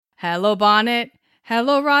Hello, Bonnet.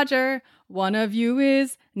 Hello, Roger. One of you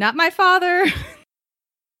is not my father.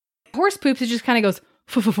 Horse poops, it just kind of goes,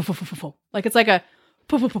 "Fu-fu-fu-fu-fu-fu-fu." Like it's like a,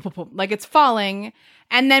 "Fu-fu-fu-fu-fu-fu," like it's falling.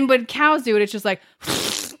 And then when cows do it, it's just like,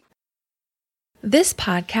 This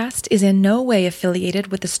podcast is in no way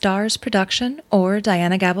affiliated with the Stars production or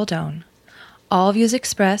Diana Gabaldon. All views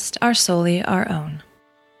expressed are solely our own.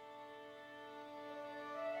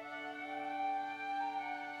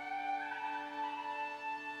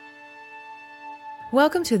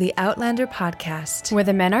 Welcome to the Outlander podcast, Where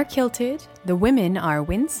the men are kilted, the women are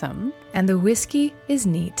winsome, and the whiskey is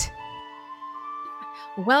neat.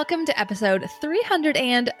 Welcome to episode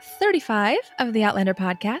 335 of the Outlander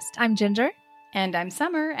podcast. I'm Ginger. and I'm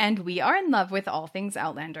Summer, and we are in love with all things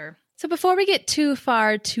Outlander. So before we get too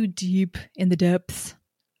far, too deep in the depths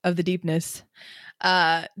of the deepness,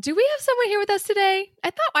 do we have someone here with us today?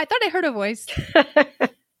 I thought I heard a voice.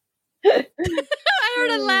 I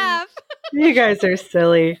heard a laugh. You guys are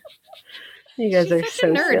silly. You guys She's are such so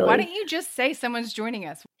a nerd. silly. Why don't you just say someone's joining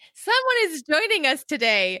us? Someone is joining us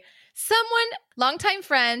today. Someone, longtime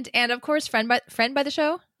friend, and of course, friend by the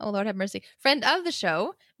show. Oh, Lord have mercy. Friend of the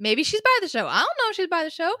show. Maybe she's by the show. I don't know if she's by the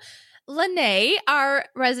show. Lene, our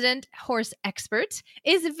resident horse expert,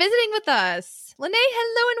 is visiting with us. Lene,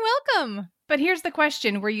 hello and welcome. But here's the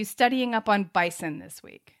question. Were you studying up on bison this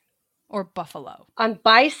week? Or buffalo? On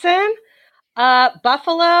bison?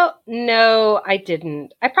 Buffalo? No, I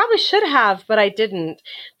didn't. I probably should have, but I didn't.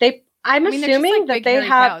 I'm they're just assuming like that big, they hairy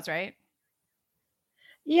have. cows, right?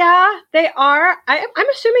 Yeah, they are. I'm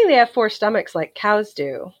assuming they have 4 stomachs like cows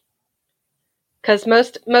do. Because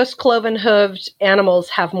most cloven-hooved animals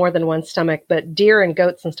have more than 1 stomach, but deer and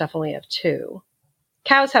goats and stuff only have 2.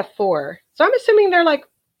 Cows have 4. So I'm assuming they're like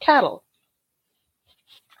cattle.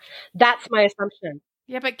 That's my assumption.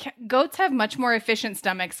 Yeah, but goats have much more efficient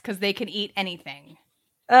stomachs because they can eat anything.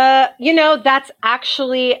 That's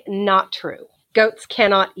actually not true. Goats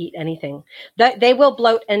cannot eat anything. They will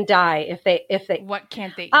bloat and die if they. What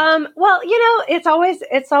can't they eat? Well, it's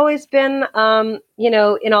always been,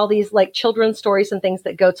 in all these like children's stories and things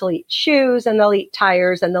that goats will eat shoes and they'll eat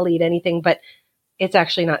tires and they'll eat anything, but it's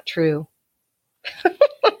actually not true.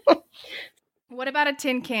 What about a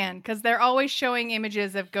tin can? Because they're always showing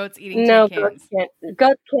images of goats eating No, tin cans.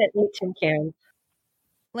 goats can't eat tin cans.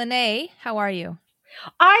 Lene, how are you?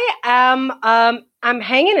 I am. I'm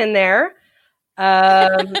hanging in there.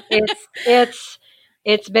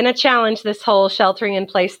 It's been a challenge, this whole sheltering in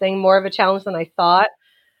place thing, more of a challenge than I thought.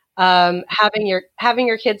 Having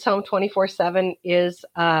your kids home 24/7 is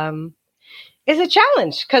a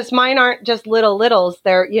challenge because mine aren't just littles.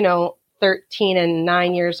 They're, 13 and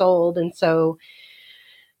 9 years old. And so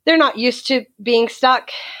they're not used to being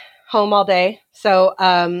stuck home all day. So,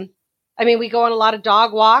 we go on a lot of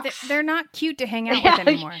dog walks. They're not cute to hang out with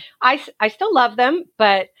anymore. I still love them,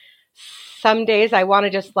 but some days I want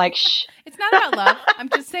to just like, shh. It's not about love. I'm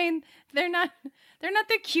just saying they're not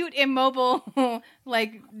the cute, immobile,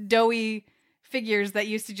 like doughy figures that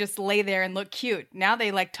used to just lay there and look cute. Now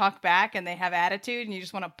they like talk back and they have attitude and you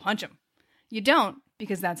just want to punch them. You don't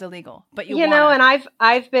because that's illegal, but you wanna. And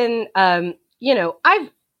I've been,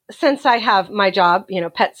 since I have my job,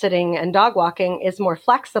 pet sitting and dog walking is more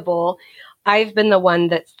flexible. I've been the one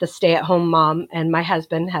that's the stay-at-home mom, and my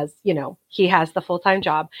husband has, he has the full-time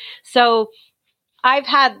job. So I've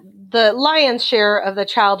had the lion's share of the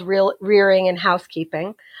child rearing and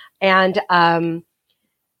housekeeping. And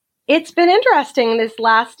it's been interesting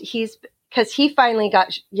because he finally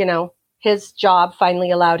got, his job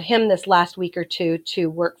finally allowed him this last week or two to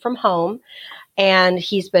work from home. And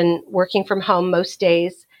he's been working from home most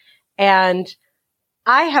days. And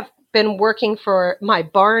I have been working for my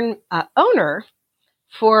barn owner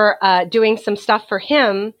for doing some stuff for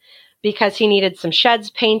him because he needed some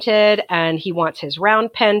sheds painted and he wants his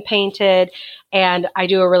round pen painted. And I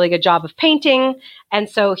do a really good job of painting. And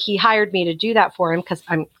so he hired me to do that for him because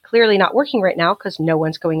I'm clearly not working right now because no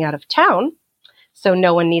one's going out of town. So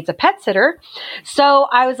no one needs a pet sitter. So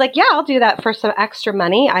I was like, yeah, I'll do that for some extra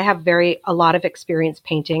money. I have a lot of experience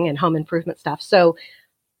painting and home improvement stuff. So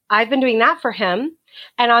I've been doing that for him.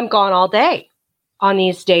 And I'm gone all day on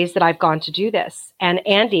these days that I've gone to do this. And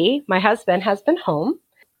Andy, my husband, has been home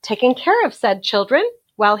taking care of said children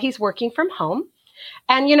while he's working from home.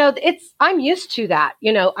 And, I'm used to that.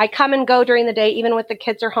 I come and go during the day, even when the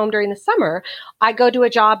kids are home during the summer. I go do a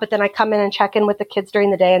job, but then I come in and check in with the kids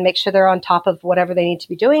during the day and make sure they're on top of whatever they need to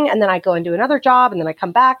be doing. And then I go and do another job and then I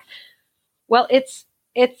come back. Well, it's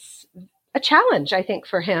a challenge, I think,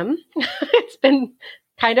 for him. It's been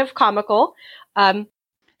kind of comical.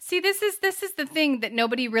 See, this is the thing that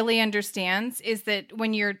nobody really understands is that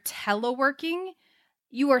when you're teleworking,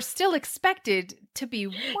 you are still expected to be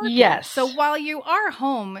working. Yes. So while you are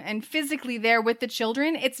home and physically there with the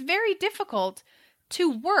children, it's very difficult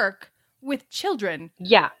to work with children.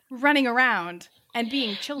 Yeah. Running around and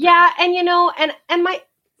being children. Yeah, and and my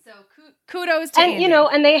so kudos to and Andy.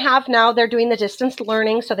 and they have now, they're doing the distance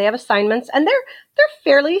learning, so they have assignments, and they're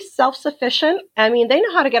fairly self-sufficient. I mean, they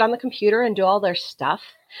know how to get on the computer and do all their stuff.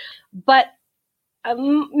 But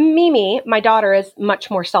Mimi, my daughter, is much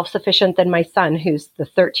more self-sufficient than my son, who's the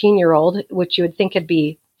 13-year-old, which you would think would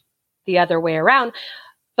be the other way around.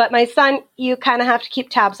 But my son, you kind of have to keep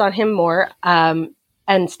tabs on him more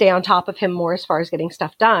and stay on top of him more as far as getting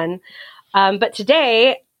stuff done. But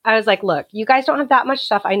today, I was like, look, you guys don't have that much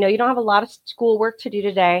stuff. I know you don't have a lot of school work to do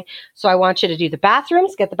today. So I want you to do the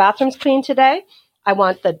bathrooms, get the bathrooms cleaned today. I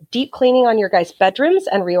want the deep cleaning on your guys' bedrooms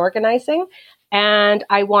and reorganizing. And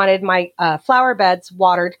I wanted my flower beds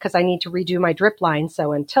watered because I need to redo my drip line.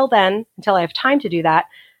 So until I have time to do that,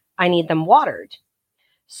 I need them watered.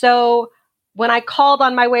 So when I called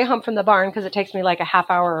on my way home from the barn, because it takes me like a half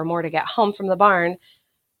hour or more to get home from the barn,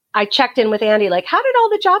 I checked in with Andy, like, how did all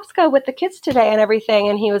the jobs go with the kids today and everything?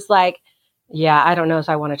 And he was like, yeah, I don't know if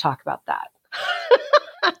I want to talk about that.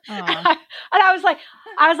 And I was like,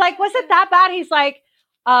 was it that bad? He's like,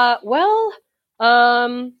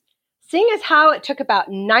 seeing as how it took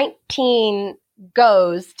about 19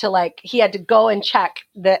 goes to, like, he had to go and check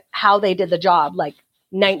how they did the job like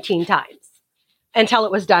 19 times until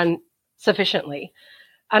it was done sufficiently.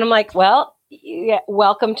 And I'm like, well, yeah,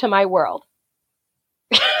 welcome to my world.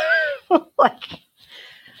 Like,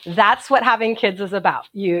 that's what having kids is about.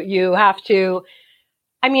 You have to,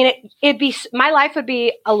 I mean, my life would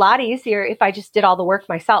be a lot easier if I just did all the work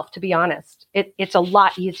myself, to be honest. It's a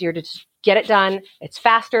lot easier to just get it done. It's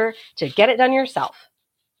faster to get it done yourself,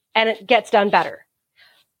 and it gets done better.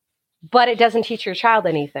 But it doesn't teach your child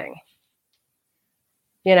anything.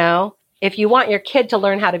 If you want your kid to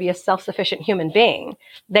learn how to be a self-sufficient human being,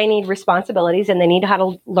 they need responsibilities, and they need how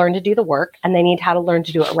to learn to do the work, and they need how to learn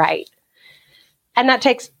to do it right. And that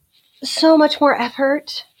takes so much more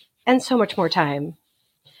effort and so much more time.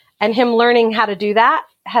 And him learning how to do that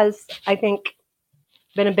has, I think,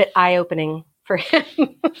 been a bit eye-opening for him.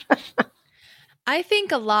 I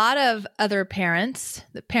think a lot of other parents,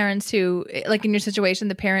 the parents who, like in your situation,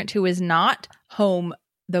 the parent who is not home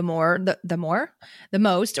the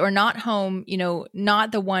most, or not home,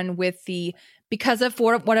 not the one with because of,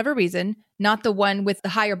 for whatever reason, not the one with the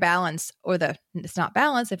higher balance, or it's not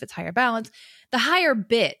balance if it's higher balance, the higher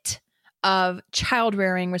bit of child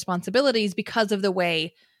rearing responsibilities because of the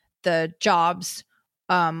way the jobs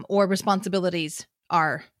or responsibilities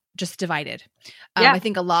are just divided. I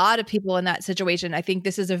think a lot of people in that situation, I think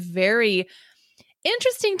this is a very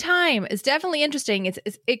interesting time. It's definitely interesting.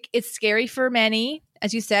 It's scary for many.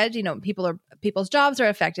 As you said, people's jobs are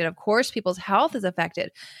affected. Of course, people's health is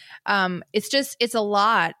affected. It's a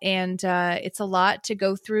lot, and it's a lot to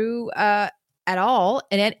go through at all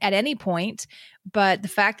and at any point. But the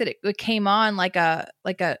fact that it came on like a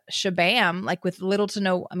shabam, like with little to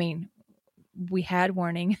no, I mean, we had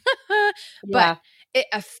warning, but it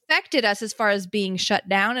affected us as far as being shut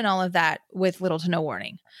down and all of that with little to no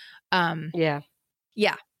warning. Yeah.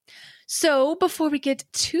 So before we get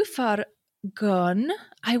too far gone,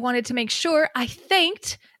 I wanted to make sure I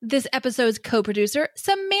thanked this episode's co-producer,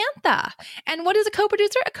 Samantha. And what is a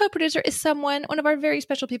co-producer? A co-producer is one of our very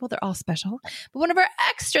special people. They're all special, but one of our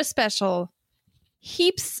extra special.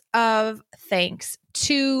 Heaps of thanks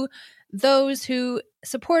to those who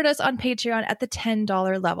support us on Patreon at the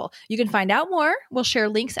 $10 level. You can find out more. We'll share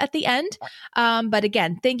links at the end. But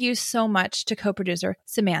again, thank you so much to co-producer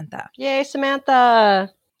Samantha. Yay,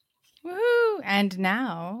 Samantha. Woohoo! And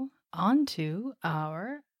now on to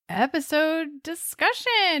our episode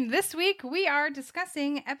discussion. This week we are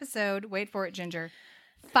discussing episode, wait for it, Ginger,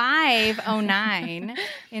 509,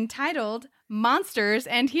 entitled Monsters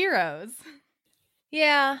and Heroes.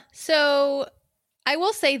 Yeah, so I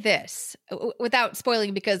will say this without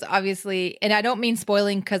spoiling, because obviously, and I don't mean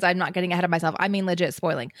spoiling because I'm not getting ahead of myself. I mean legit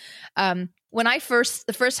spoiling. When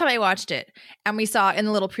the first time I watched it, and we saw in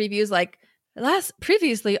the little previews, like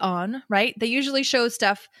previously on, right? They usually show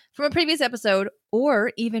stuff from a previous episode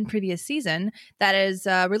or even previous season that is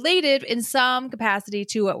related in some capacity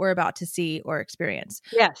to what we're about to see or experience.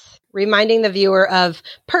 Yes, reminding the viewer of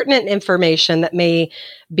pertinent information that may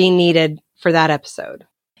be needed for that episode.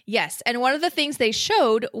 Yes, and one of the things they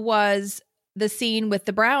showed was the scene with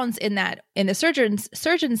the Browns in the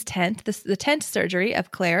surgeon's tent, the tent surgery of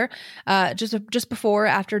Claire, just before,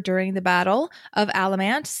 after, during the Battle of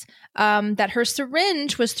Alamance, that her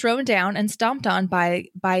syringe was thrown down and stomped on by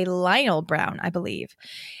Lionel Brown, I believe.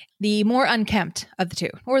 the more unkempt of the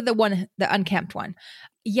two, or the unkempt one.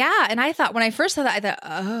 Yeah, and I thought when I first saw that, I thought,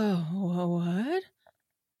 oh, what?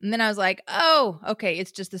 And then I was like, oh, okay,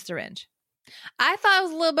 it's just the syringe. I thought it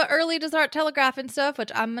was a little bit early to start telegraphing stuff,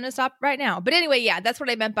 which I'm going to stop right now. But anyway, yeah, that's what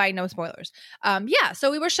I meant by no spoilers. Yeah,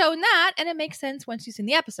 so we were shown that, and it makes sense once you've seen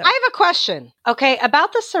the episode. I have a question, okay,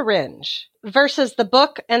 about the syringe versus the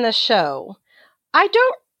book and the show. I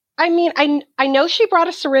know she brought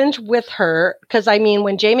a syringe with her because,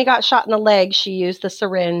 when Jamie got shot in the leg, she used the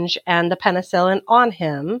syringe and the penicillin on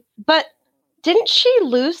him. But didn't she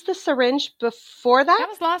lose the syringe before that? That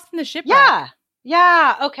was lost in the shipwreck.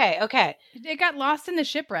 Yeah. Okay. It got lost in the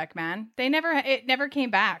shipwreck, man. It never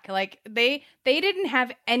came back. Like they didn't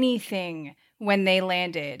have anything when they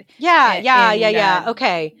landed. Yeah.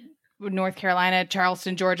 Okay. North Carolina,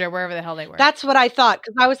 Charleston, Georgia, wherever the hell they were. That's what I thought.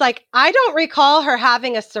 Because I was like, I don't recall her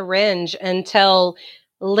having a syringe until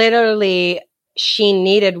literally she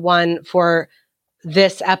needed one for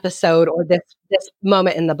this episode or this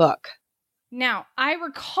moment in the book. Now, I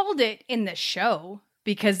recalled it in the show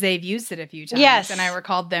because they've used it a few times. Yes. And I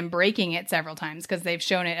recalled them breaking it several times because they've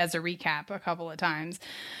shown it as a recap a couple of times.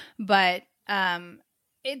 But in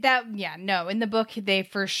the book, they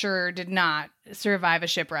for sure did not survive a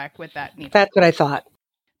shipwreck with that needle. That's what I thought.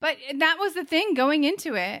 But that was the thing going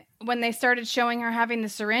into it. When they started showing her having the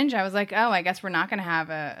syringe, I was like, oh, I guess we're not going to have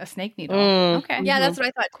a snake needle. Okay. Yeah, that's what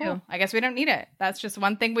I thought too. Cool. I guess we don't need it. That's just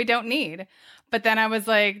one thing we don't need. But then I was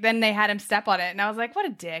like, then they had him step on it. And I was like, what a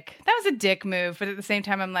dick. That was a dick move. But at the same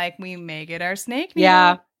time, I'm like, we may get our snake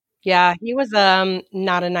needle. Yeah. He was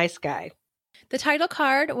not a nice guy. The title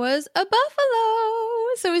card was a buffalo.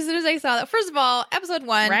 So as soon as I saw that, first of all, episode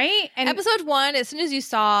 1. Right? And episode 1, as soon as you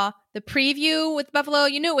saw the preview with buffalo,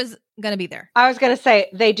 you knew it was going to be there. I was going to say,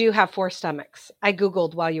 they do have 4 stomachs. I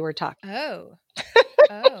Googled while you were talking. Oh.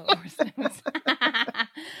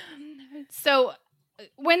 So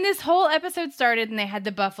when this whole episode started and they had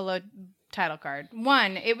the buffalo title card,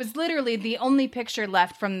 one, it was literally the only picture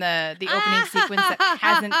left from the opening sequence that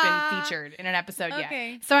hasn't been featured in an episode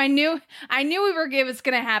yet. So I knew it was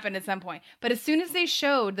going to happen at some point. But as soon as they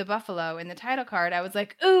showed the buffalo in the title card, I was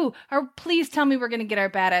like, ooh, or please tell me we're going to get our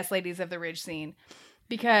badass ladies of the Ridge scene.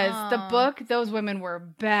 Because the book, those women were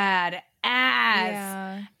badass.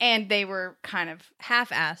 Yeah. And they were kind of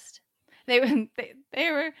half-assed. They were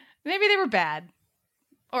maybe they were bad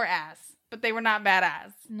or ass, but they were not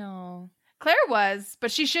badass. No. Claire was,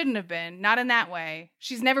 but she shouldn't have been. Not in that way.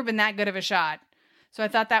 She's never been that good of a shot. So I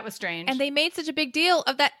thought that was strange. And they made such a big deal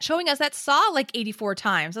of that, showing us that saw like 84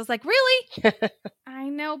 times. I was like, really? I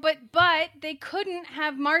know, but they couldn't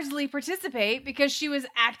have Marsley participate because she was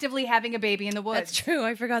actively having a baby in the woods. That's true.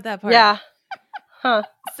 I forgot that part. Yeah. Huh.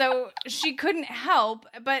 So she couldn't help.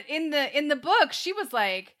 But in the book, she was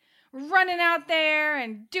like running out there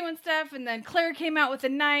and doing stuff. And then Claire came out with a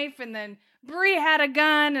knife, and then Bree had a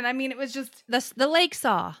gun, and it was just the lake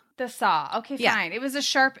saw. The saw. Okay, fine. It was a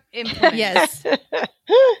sharp implement. Yes.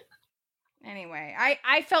 Anyway,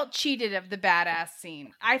 I felt cheated of the badass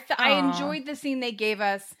scene. I enjoyed the scene they gave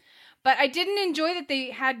us, but I didn't enjoy that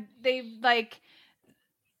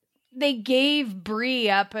they gave Bree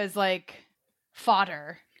up as like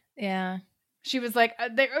fodder. Yeah. She was like,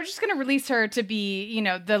 they're just going to release her to be,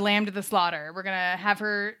 the lamb to the slaughter. We're going to have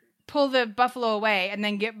her pull the buffalo away and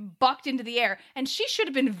then get bucked into the air. And she should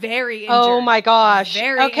have been very injured. Oh my gosh.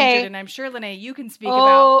 Very injured. And I'm sure, Lene, you can speak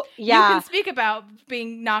about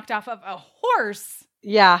being knocked off of a horse.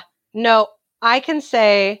 Yeah. No, I can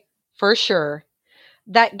say for sure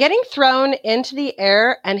that getting thrown into the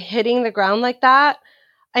air and hitting the ground like that,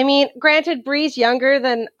 granted, Bree's younger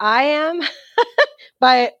than I am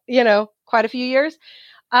by, quite a few years.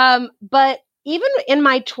 But even in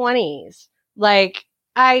my 20s,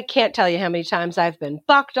 I can't tell you how many times I've been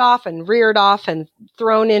bucked off and reared off and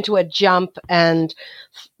thrown into a jump, and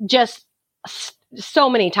just so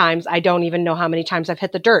many times. I don't even know how many times I've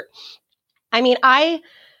hit the dirt. I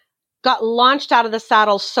got launched out of the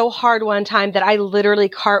saddle so hard one time that I literally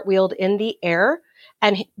cartwheeled in the air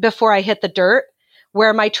and before I hit the dirt,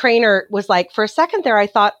 where my trainer was like, for a second there, I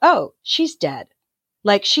thought, oh, she's dead.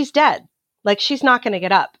 She's dead. She's not going to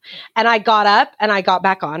get up. And I got up and I got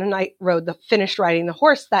back on and I finished riding the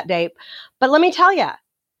horse that day. But let me tell you,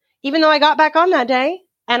 even though I got back on that day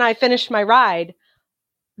and I finished my ride,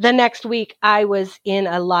 the next week I was in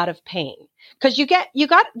a lot of pain. Because that's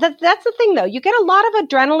the thing though, you get a lot of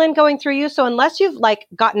adrenaline going through you. So unless you've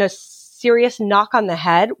gotten a serious knock on the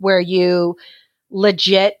head where you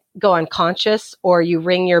legit go unconscious or you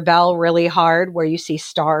ring your bell really hard where you see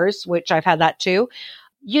stars, which I've had that too,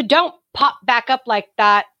 you don't pop back up like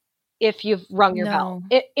that if you've rung your No.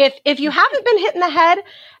 bell. If you haven't been hit in the head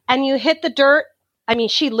and you hit the dirt, I mean,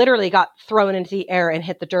 she literally got thrown into the air and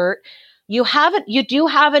hit the dirt. You do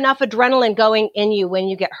have enough adrenaline going in you when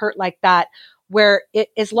you get hurt like that, where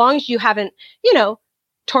as long as you haven't,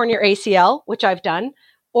 torn your ACL, which I've done,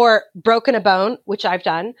 or broken a bone, which I've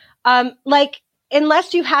done,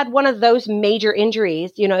 unless you've had one of those major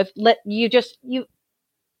injuries, you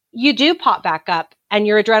do pop back up and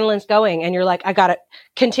your adrenaline's going and you're like, I got to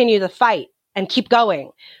continue the fight and keep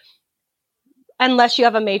going. Unless you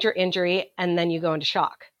have a major injury and then you go into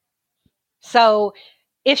shock. So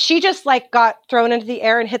if she just got thrown into the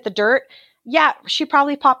air and hit the dirt, yeah, she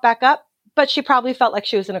probably popped back up, but she probably felt like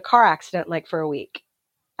she was in a car accident for a week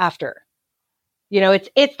after.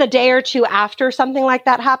 It's the day or two after something like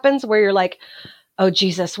that happens where you're like, oh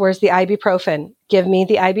Jesus, where's the ibuprofen? Give me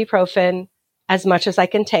the ibuprofen as much as I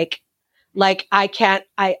can take. I can't,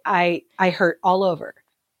 I hurt all over.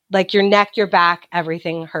 Your neck, your back,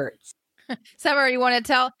 everything hurts. Summer, you want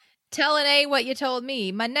to tell an A what you told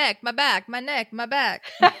me? My neck, my back, my neck, my back.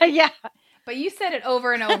 Yeah. But you said it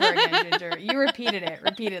over and over again, Ginger. You repeated it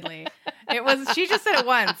repeatedly. She just said it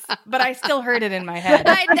once, but I still heard it in my head.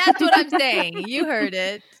 That's what I'm saying. You heard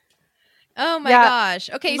it. Oh my gosh.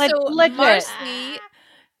 Okay, so Marsley.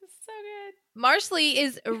 So good. Marsley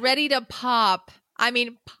is ready to pop. I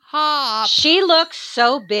mean, pop. She looks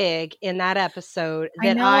so big in that episode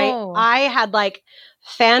that I had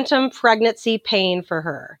phantom pregnancy pain for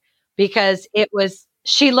her because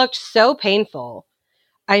she looked so painful.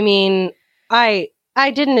 I mean, I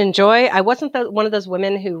didn't enjoy. I wasn't one of those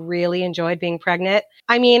women who really enjoyed being pregnant.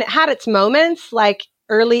 I mean, it had its moments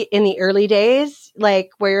early in the early days, where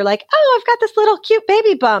you're like, oh, I've got this little cute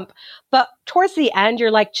baby bump. But towards the end,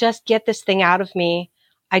 you're like, just get this thing out of me.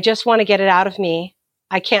 I just want to get it out of me.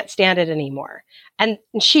 I can't stand it anymore. And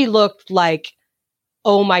she looked like,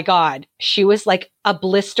 oh my God, she was like a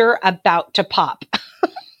blister about to pop.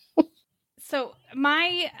 So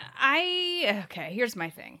here's my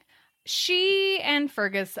thing. She and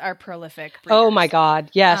Fergus are prolific breeders. Oh my God,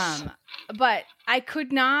 yes. But I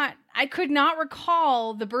could not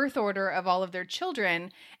recall the birth order of all of their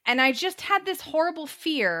children. And I just had this horrible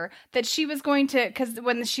fear that she was going to, because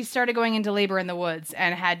when she started going into labor in the woods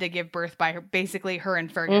and had to give birth by basically her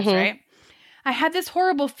and Fergus, right? I had this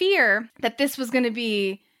horrible fear that this was going to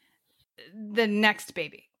be the next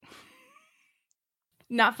baby.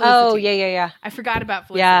 Not Felicity. Oh, yeah. I forgot about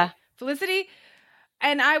Felicity. Yeah. Felicity.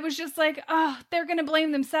 And I was just like, oh, they're going to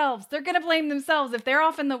blame themselves. They're going to blame themselves. If they're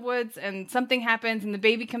off in the woods and something happens and the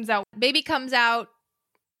baby comes out.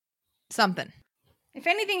 Something. If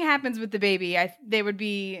anything happens with the baby, there would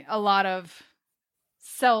be a lot of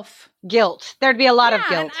guilt. There'd be a lot of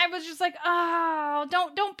guilt. And I was just like, oh,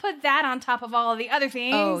 don't put that on top of all of the other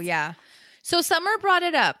things. Oh, yeah. So Summer brought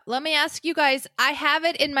it up. Let me ask you guys. I have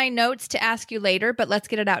it in my notes to ask you later, but let's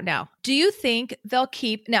get it out now. Do you think they'll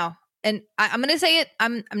keep now? And I'm going to say it.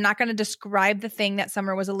 I'm not going to describe the thing that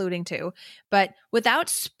Summer was alluding to, but without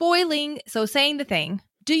saying the thing,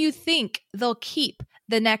 do you think they'll keep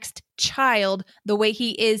the next child the way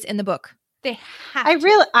he is in the book? They have I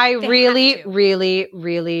to.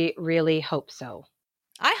 really hope so.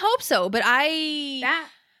 I hope so, but they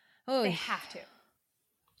have to.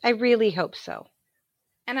 I really hope so.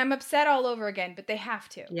 And I'm upset all over again, but they have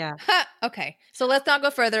to. Yeah. Okay. So let's not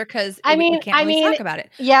go further because we can't really talk about it.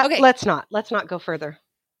 Yeah. Okay. Let's not go further.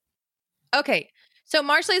 Okay. So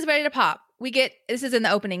Marsley is ready to pop. This is in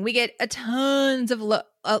the opening. We get tons of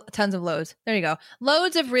loads. There you go.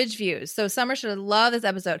 Loads of ridge views. So Summer should have loved this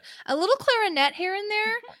episode. A little clarinet here and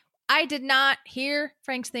there. I did not hear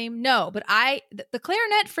Frank's theme. No, but the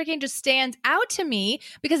clarinet freaking just stands out to me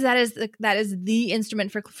because that is the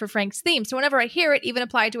instrument for Frank's theme. So whenever I hear it, even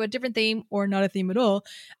applied to a different theme or not a theme at all,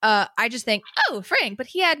 I just think, oh, Frank, but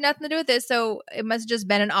he had nothing to do with this. So it must have just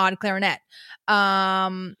been an odd clarinet.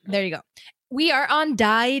 There you go. We are on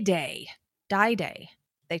Die Day. Die Day,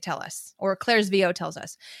 they tell us, or Claire's VO tells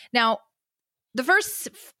us. Now, the first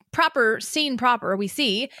scene we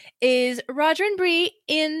see is Roger and Bree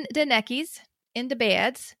in the neckies, in the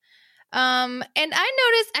beds. And I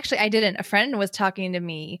noticed, actually I didn't, a friend was talking to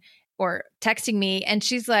me or texting me and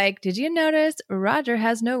she's like, did you notice Roger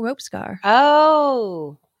has no rope scar?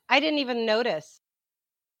 Oh, I didn't even notice.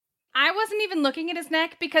 I wasn't even looking at his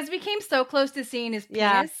neck because we came so close to seeing his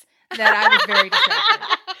penis that I was very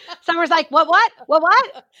distracted. Summer's like, what? What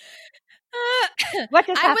just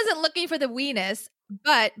happened? I wasn't looking for the weenus,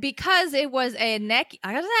 but because it was a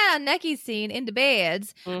necky scene in the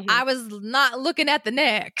beds, I was not looking at the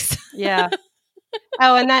necks. Yeah.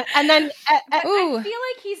 Oh, and then I feel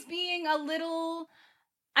like he's being a little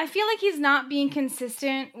I feel like he's not being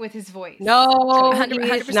consistent with his voice. No,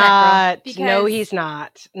 100%, he's bro. not. Because- No, he's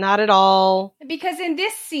not. Not at all. Because in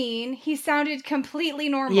this scene, he sounded completely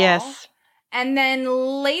normal. Yes. And then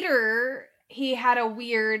later, he had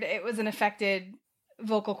it was an affected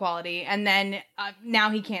vocal quality. And then now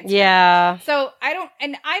he can't speak. Yeah. So I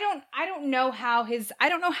don't know how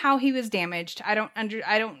he was damaged. I don't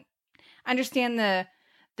understand the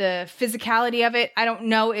physicality of it. I don't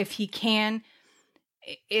know if he can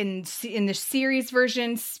in the series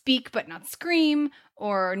version speak but not scream,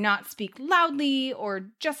 or not speak loudly, or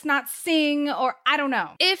just not sing, or I don't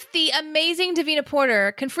know. If the amazing Davina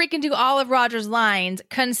Porter can freaking do all of Roger's lines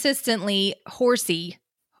consistently horsey,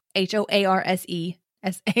 HOARSE,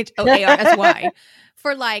 SHOARSY,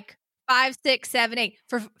 for like 5, 6, 7, 8.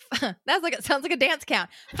 For it sounds like a dance count.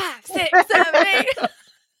 5, 6, 7, 8.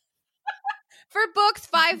 For books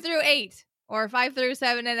 5 through 8, or 5 through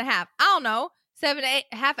 7.5. I don't know. 7, 8,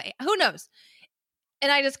 half 8. Who knows?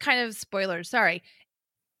 And I just kind of spoilers. Sorry.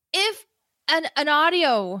 If an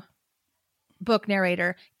audio book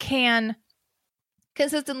narrator can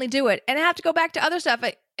consistently do it and have to go back to other stuff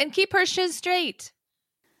and keep her shiz straight,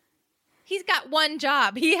 he's got one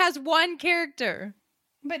job. He has one character.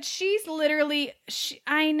 But she's literally...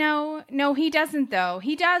 I know. No, he doesn't, though.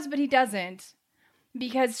 He does, but he doesn't.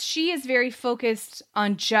 Because she is very focused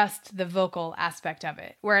on just the vocal aspect of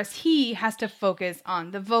it. Whereas he has to focus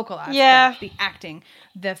on the vocal aspect, the acting,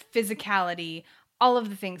 the physicality, all of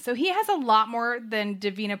the things. So he has a lot more than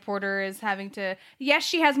Davina Porter is having to... Yes,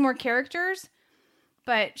 she has more characters,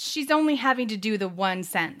 but she's only having to do the one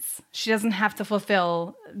sense. She doesn't have to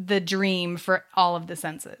fulfill the dream for all of the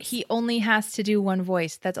senses. He only has to do one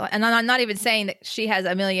voice. That's all. And I'm not even saying that she has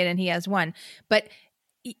a million and he has one. But...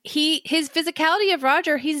 his physicality of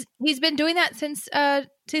Roger, he's been doing that since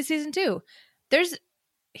season 2.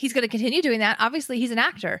 He's going to continue doing that. Obviously, he's an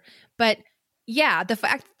actor, but yeah, the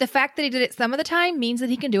fact that he did it some of the time means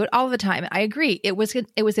that he can do it all the time. I agree. It was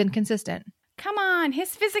inconsistent. Come on,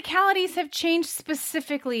 his physicalities have changed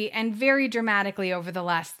specifically and very dramatically over the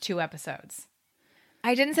last 2 episodes.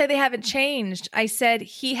 I didn't say they haven't changed. I said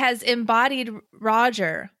he has embodied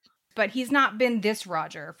Roger, but he's not been this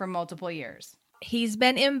Roger for multiple years. He's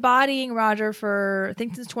been embodying Roger for, I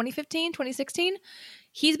think, since 2015, 2016.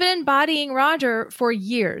 He's been embodying Roger for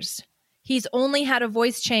years. He's only had a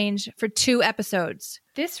voice change for 2 episodes.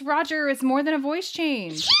 This Roger is more than a voice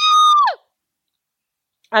change.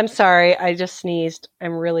 I'm sorry. I just sneezed.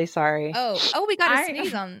 I'm really sorry. Oh, we got a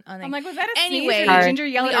sneeze on I'm like, was that a anyway, sneeze or did Ginger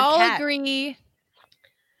yell we at her all cat? Agree.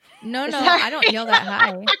 No, I don't yell that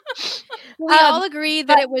high. We all agree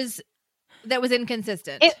that it was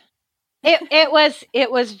inconsistent. It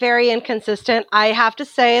was very inconsistent. I have to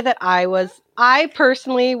say that I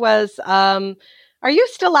personally was, are you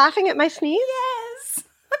still laughing at my sneeze? Yes.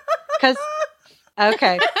 Because,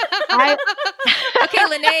 okay. Okay,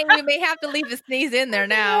 Lene, we may have to leave the sneeze in there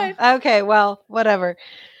now. Okay, well, whatever.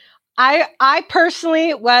 I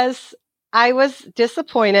personally was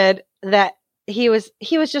disappointed that he was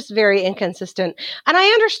just very inconsistent. And I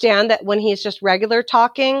understand that when he's just regular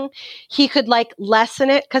talking, he could like lessen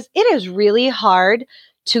it, because it is really hard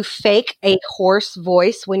to fake a hoarse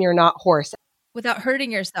voice when you're not hoarse. Without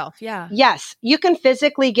hurting yourself, yeah. Yes, you can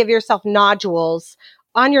physically give yourself nodules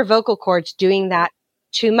on your vocal cords doing that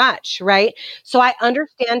too much, right? So I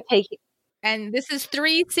understand taking... And this is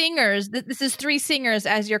 3 singers. This is 3 singers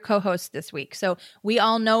as your co-hosts this week. So we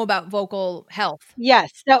all know about vocal health.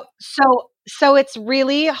 Yes. So it's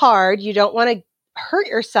really hard. You don't want to hurt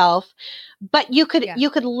yourself, but you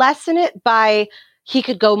could lessen it by, he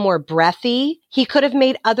could go more breathy. He could have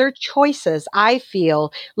made other choices, I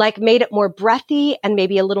feel, like made it more breathy and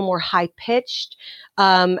maybe a little more high pitched,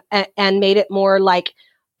 and made it more like,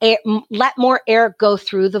 let more air go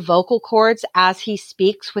through the vocal cords as he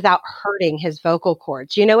speaks without hurting his vocal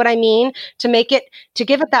cords. You know what I mean? To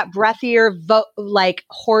give it that breathier, like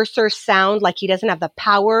hoarser sound, like he doesn't have the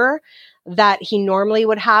power that he normally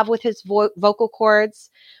would have with his vocal cords,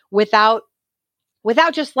 without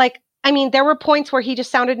just like, I mean, there were points where he just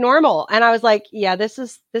sounded normal. And I was like, yeah, this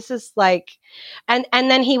is like, and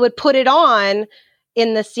then he would put it on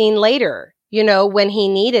in the scene later, you know, when he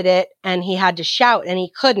needed it and he had to shout and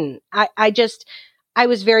he couldn't. I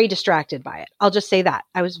was very distracted by it. I'll just say that.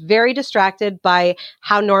 I was very distracted by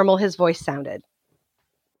how normal his voice sounded.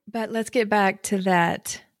 But let's get back to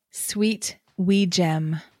that sweet wee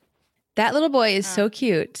gem. That little boy is so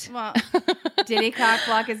cute. Well, did he cock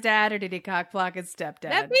block his dad or did he cock block his stepdad?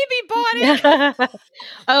 That baby body.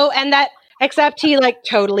 Oh, and that, except he like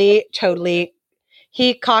totally,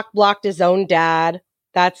 he cock blocked his own dad.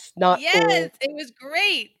 That's not cool. Yes, it was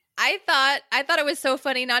great. I thought it was so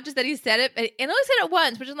funny, not just that he said it, but and only said it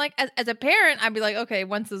once, which is like, as a parent, I'd be like, okay,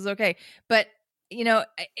 once is okay. But, in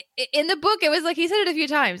the book, it was like he said it a few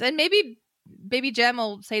times, and maybe Baby Jem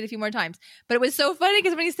will say it a few more times. But it was so funny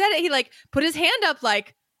because when he said it, he like put his hand up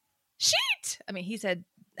like, sheet. I mean,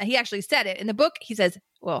 he actually said it. In the book, he says,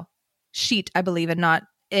 well, sheet, I believe, and not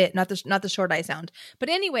the short I sound. But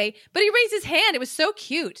anyway, he raised his hand. It was so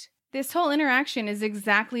cute. This whole interaction is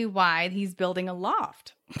exactly why he's building a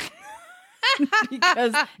loft.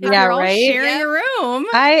 Because if you're all sharing a room,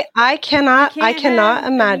 I cannot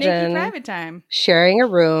imagine private time sharing a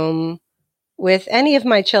room with any of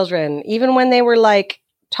my children, even when they were like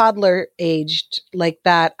toddler aged like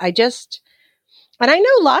that. And I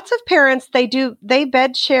know lots of parents, they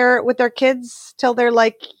bed share with their kids till they're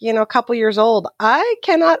like, a couple years old. I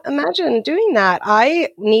cannot imagine doing that. I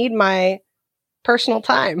need my personal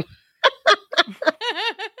time.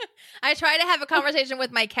 I try to have a conversation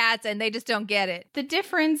with my cats and they just don't get it. The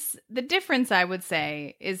difference I would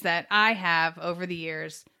say is that I have over the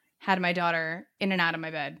years had my daughter in and out of my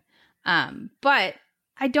bed. But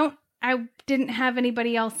I didn't have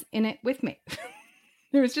anybody else in it with me.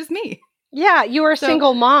 It was just me. Yeah, you were a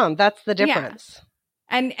single mom. That's the difference.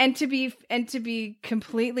 Yeah. And to be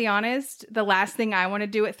completely honest, the last thing I want to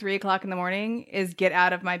do at 3:00 in the morning is get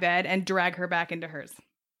out of my bed and drag her back into hers.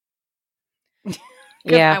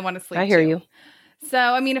 Yeah, I want to sleep. I hear you. So,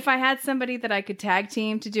 I mean, if I had somebody that I could tag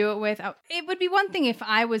team to do it with, it would be one thing if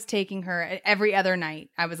I was taking her every other night.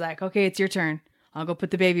 I was like, okay, it's your turn. I'll go put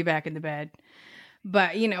the baby back in the bed.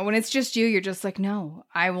 But, when it's just you, you're just like, no,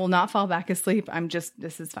 I will not fall back asleep.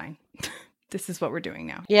 This is fine. This is what we're doing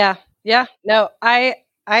now. Yeah. Yeah. No, I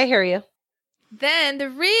hear you. Then the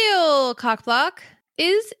real cockblock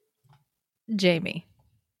is Jamie.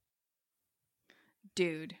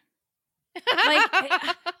 Dude.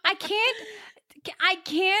 Like, I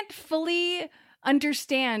can't fully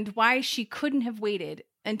understand why she couldn't have waited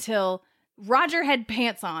until Roger had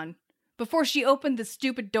pants on before she opened the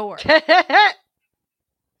stupid door.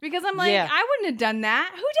 Because I'm like, I wouldn't have done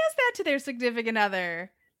that. Who does that to their significant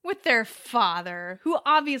other with their father, who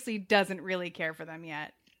obviously doesn't really care for them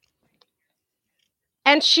yet?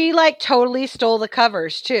 And she like totally stole the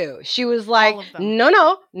covers too. She was like,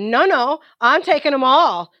 no, I'm taking them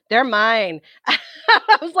all. They're mine. I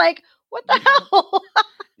was like, what the hell?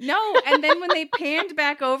 No. And then when they panned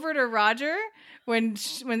back over to Roger, when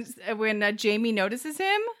Jamie notices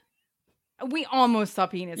him, we almost saw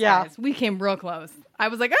penis, guys. We came real close. I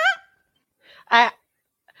was like, ah!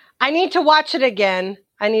 I need to watch it again.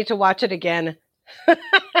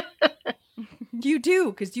 You do,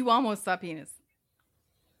 because you almost saw penis.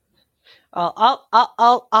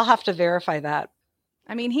 I'll have to verify that.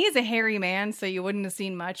 I mean, he is a hairy man, so you wouldn't have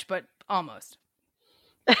seen much, but almost.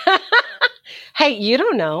 Hey, you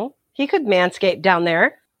don't know. He could manscape down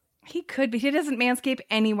there. He could, but he doesn't manscape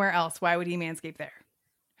anywhere else. Why would he manscape there?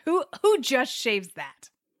 Who just shaves that?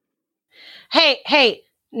 Hey,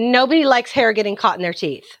 nobody likes hair getting caught in their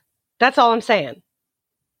teeth. That's all I'm saying.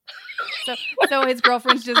 So his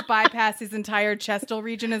girlfriends just bypass his entire chestal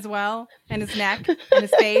region as well, and his neck, and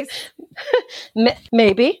his face.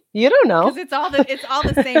 Maybe, you don't know, because it's all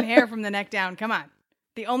the same hair from the neck down. Come on,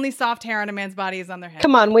 the only soft hair on a man's body is on their head.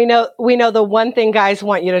 Come on, we know the one thing guys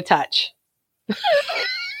want you to touch.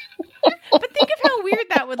 But think of how weird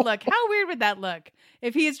that would look. How weird would that look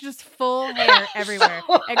if he is just full hair everywhere,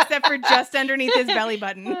 except for just underneath his belly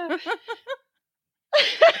button?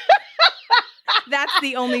 That's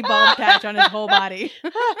the only bald patch on his whole body.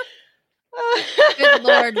 Good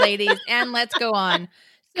Lord, ladies. And let's go on.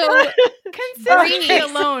 So consistency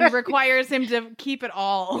alone requires him to keep it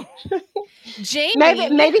all. Jamie.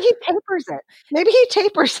 Maybe he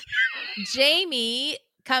tapers it. Jamie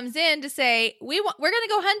comes in to say, we're going to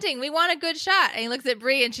go hunting. We want a good shot. And he looks at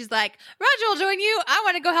Bree and she's like, Roger will join you. I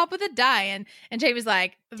want to go help with the dye. And Jamie's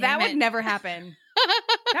like, that would never happen.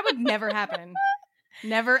 That would never happen.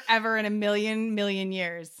 Never, ever in a million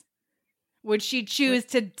years would she choose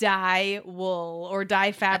to dye wool or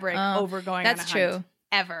dye fabric over going on a hunt. That's true.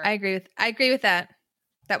 Ever. I agree with that.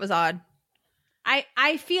 That was odd.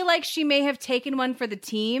 I feel like she may have taken one for the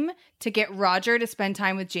team to get Roger to spend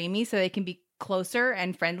time with Jamie so they can be closer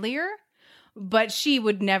and friendlier. But she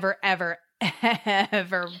would never, ever,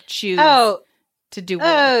 ever choose to do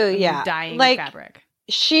wool dyeing fabric.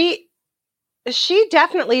 She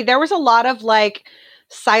definitely, there was a lot of like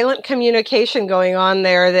silent communication going on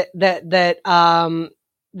there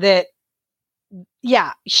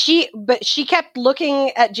she kept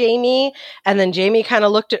looking at Jamie, and then Jamie kind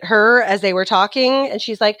of looked at her as they were talking, and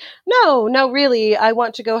she's like, no, really, I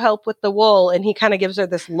want to go help with the wool. And he kind of gives her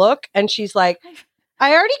this look, and she's like,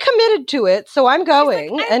 I already committed to it, so I'm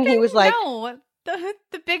going. Like, and he was like, no,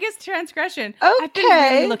 the biggest transgression. Okay. I've been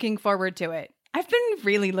really looking forward to it.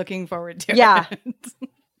 Yeah.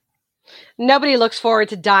 Nobody looks forward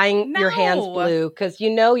to dyeing your hands No. blue because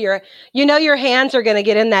your hands are going to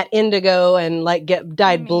get in that indigo and like get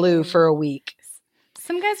dyed blue for a week.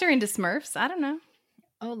 Some guys are into Smurfs. I don't know.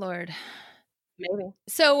 Oh, Lord. Maybe.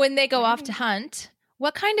 So when they go off to hunt,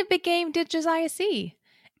 what kind of big game did Josiah see?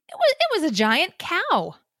 It was a giant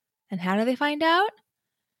cow. And how do they find out?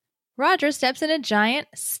 Roger steps in a giant,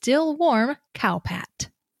 still warm cow pat.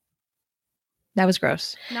 That was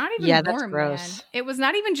gross. Not even warm, that's gross. Man. It was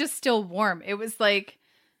not even just still warm. It was like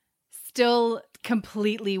still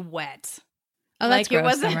completely wet. Oh, that's like, gross, it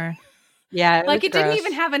wasn't, Summer. Yeah, like it gross. didn't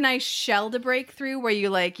even have a nice shell to break through where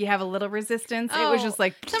you have a little resistance. It was just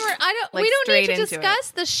like Summer. We don't need to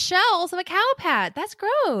discuss the shells of a cow pat. That's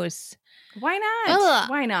gross. Why not? Ugh,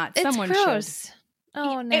 Why not? It's Someone gross. should.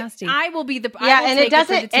 Oh, nasty. I will be the and take it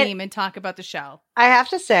doesn't it for the team and talk about the shell. I have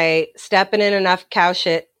to say, stepping in enough cow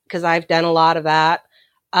shit because I've done a lot of that.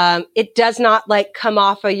 It does not like come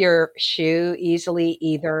off of your shoe easily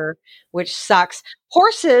either, which sucks.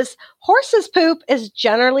 Horses poop is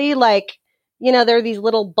generally like, there are these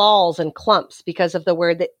little balls and clumps because of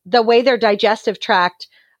the way their digestive tract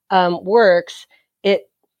works.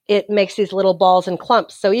 It makes these little balls and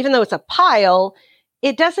clumps. So even though it's a pile,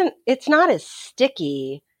 it's not as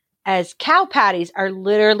sticky as cow patties are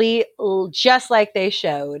literally just like they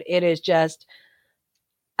showed. It is just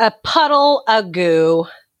a puddle of goo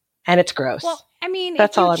and it's gross. Well, I mean,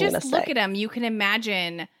 that's all I'm going to say. Look at them. You can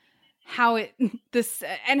imagine how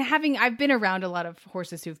I've been around a lot of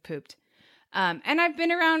horses who've pooped. And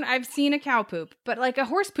I've seen a cow poop, but like a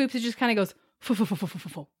horse poops, it just kind of goes,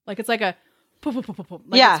 like it's like a, like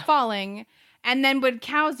it's falling. And then when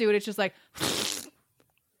cows do it, it's just like,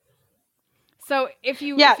 so if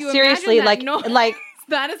you seriously, imagine like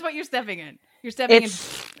that is what you're stepping in. You're stepping in.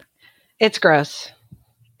 It's gross.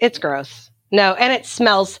 It's gross. No, and it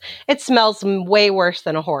smells way worse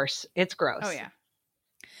than a horse. It's gross. Oh yeah.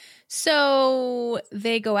 So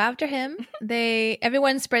they go after him.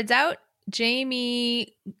 Everyone spreads out.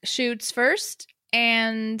 Jamie shoots first,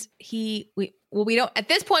 and we don't at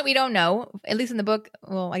this point we don't know, at least in the book.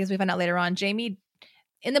 Well, I guess we find out later on.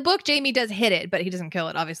 In the book, Jamie does hit it, but he doesn't kill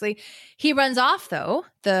it, obviously. He runs off though,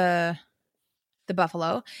 the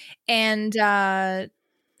buffalo, and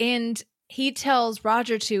he tells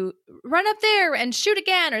Roger to run up there and shoot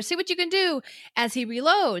again or see what you can do as he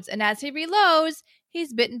reloads. And as he reloads,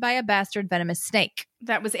 he's bitten by a bastard venomous snake.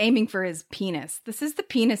 That was aiming for his penis. This is the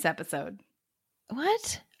penis episode.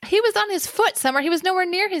 What? He was on his foot, Summer. He was nowhere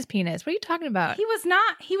near his penis. What are you talking about? He was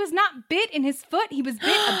not bit in his foot. He was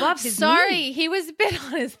bit above his Sorry, knee. he was bit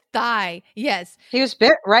on his thigh. Yes. He was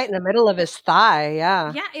bit right in the middle of his thigh,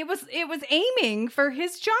 yeah. Yeah, it was aiming for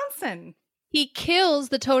his Johnson. He kills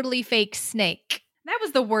the totally fake snake. That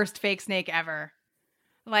was the worst fake snake ever.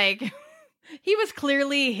 Like, he was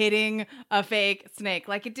clearly hitting a fake snake.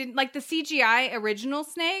 Like, it didn't, like the CGI original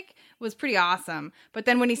snake was pretty awesome. But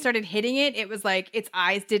then when he started hitting it, it was like its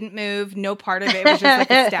eyes didn't move. No part of it was just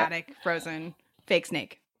like a static, frozen fake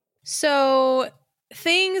snake. So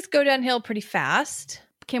things go downhill pretty fast.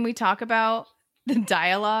 Can we talk about the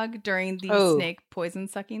dialogue during the snake poison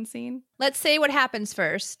sucking scene? Let's say what happens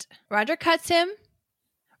first. Roger cuts him.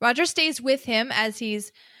 Roger stays with him as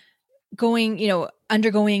he's going,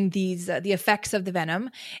 undergoing these the effects of the venom,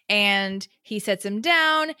 and he sets him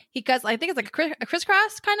down. He cuts, I think it's like a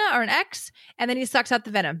crisscross kind of, or an X, and then he sucks out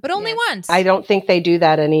the venom, but only once. I don't think they do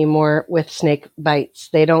that anymore with snake bites.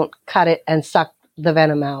 They don't cut it and suck the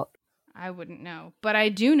venom out. I wouldn't know, but I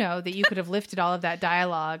do know that you could have lifted all of that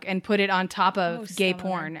dialogue and put it on top of gay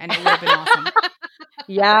porn, and it would have been awesome.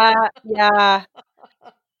 Yeah.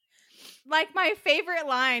 Like, my favorite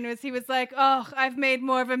line was he was like, "Oh, I've made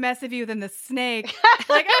more of a mess of you than the snake."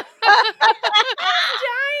 Like, I'm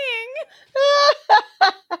dying.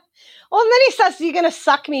 Well, and then he says, "You gonna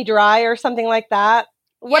suck me dry" or something like that.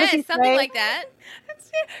 What does he something say? like that.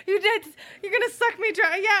 You did. You're gonna suck me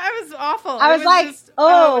dry. Yeah, it was awful. I was like, it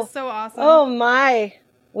was so awesome. Oh my,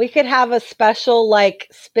 we could have a special like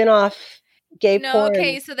spin-off gay porn.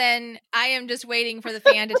 Okay, so then I am just waiting for the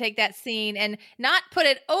fan to take that scene and not put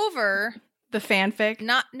it over the fanfic.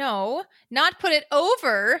 Not put it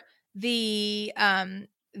over the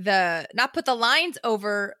not put the lines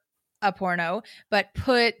over a porno, but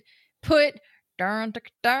put put some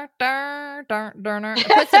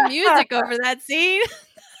music over that scene.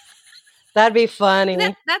 That'd be funny.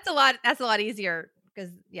 That's a lot easier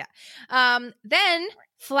because then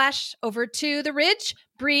flash over to the ridge.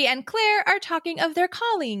 Bree and Claire are talking of their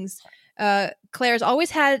callings. Claire's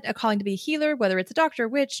always had a calling to be a healer, whether it's a doctor,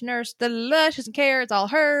 witch, nurse, she doesn't care. It's all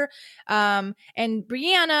her. And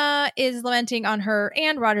Brianna is lamenting on her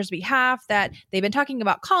and Roger's behalf that they've been talking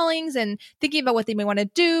about callings and thinking about what they may want to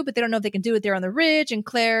do, but they don't know if they can do it there on the ridge. And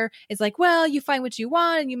Claire is like, well, you find what you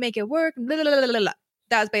want and you make it work. Blah, blah, blah, blah, blah.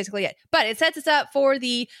 That was basically it. But it sets us up for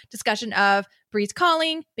the discussion of Bree's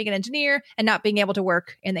calling, being an engineer, and not being able to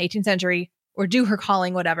work in the 18th century or do her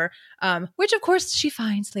calling, whatever, which, of course, she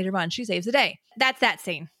finds later on. She saves the day. That's that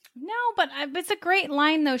scene. No, but it's a great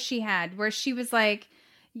line, though, she had, where she was like,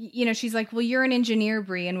 she's like, well, you're an engineer,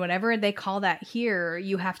 Bree, and whatever they call that here,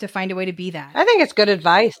 you have to find a way to be that. I think it's good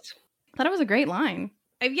advice. I thought it was a great line.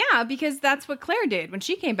 Yeah, because that's what Claire did when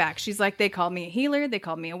she came back. She's like, they called me a healer. They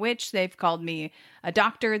called me a witch. They've called me a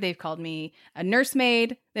doctor. They've called me a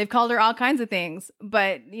nursemaid. They've called her all kinds of things.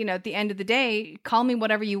 But, at the end of the day, call me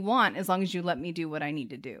whatever you want as long as you let me do what I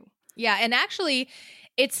need to do. Yeah, and actually,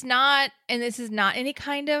 it's not, and this is not any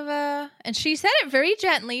kind of and she said it very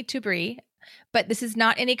gently to Bree, but this is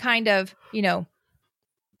not any kind of,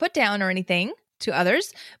 put down or anything to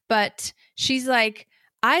others. But she's like,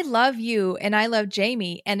 I love you and I love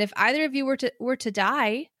Jamie. And if either of you were to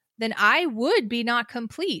die, then I would be not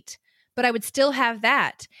complete, but I would still have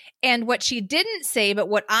that. And what she didn't say, but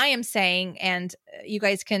what I am saying, and you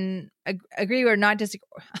guys can agree or not disagree.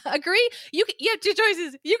 Agree? You have two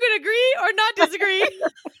choices. You can agree or not disagree.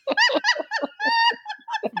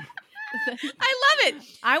 I love it.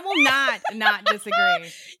 I will not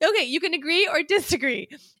disagree. Okay, you can agree or disagree.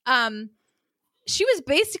 She was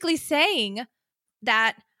basically saying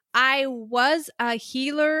that I was a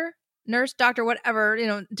healer, nurse, doctor, whatever,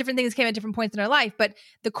 different things came at different points in her life. But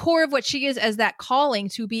the core of what she is as that calling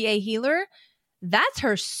to be a healer, that's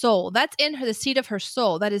her soul. That's in her, the seed of her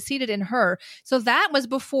soul that is seated in her. So that was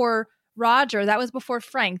before Roger. That was before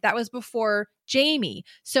Frank. That was before Jamie.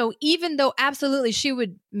 So even though absolutely she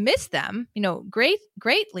would miss them,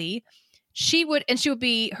 greatly,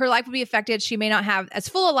 her life would be affected. She may not have as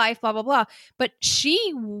full a life, blah, blah, blah. But she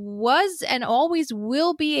was and always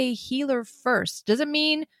will be a healer first. Doesn't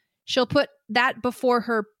mean she'll put that before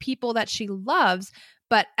her people that she loves.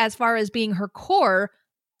 But as far as being her core,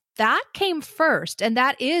 that came first. And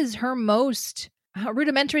that is her most,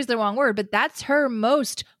 rudimentary is the wrong word, but that's her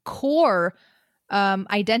most core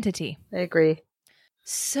identity. I agree.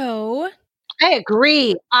 So. I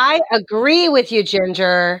agree with you,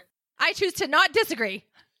 Ginger. I choose to not disagree.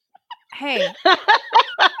 Hey. There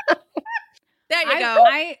you go.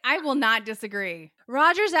 I will not disagree.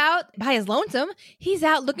 Roger's out by his lonesome. He's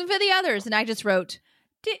out looking for the others. And I just wrote.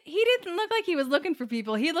 He didn't look like he was looking for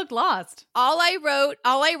people. He looked lost. All I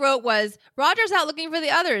wrote was, Roger's out looking for the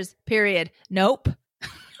others, period. Nope.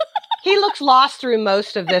 He looks lost through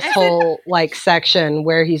most of this whole section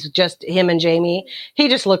where he's just him and Jamie. He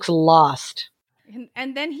just looks lost.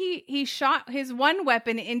 And then he shot his one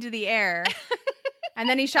weapon into the air, and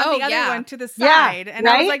then he shot the other one to the side. Yeah, and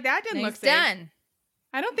right? I was like, that didn't look safe. Done.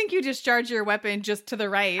 I don't think you discharge your weapon just to the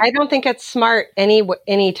right. I don't think it's smart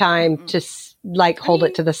any time to hold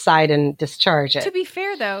it to the side and discharge it. To be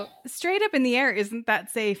fair, though, straight up in the air isn't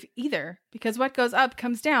that safe either, because what goes up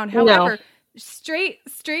comes down. However, straight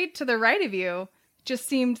to the right of you just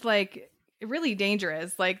seemed like really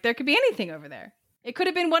dangerous. Like there could be anything over there. It could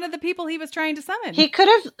have been one of the people he was trying to summon. He could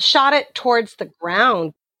have shot it towards the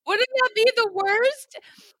ground. Wouldn't that be the worst?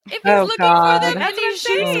 If he's looking for them and he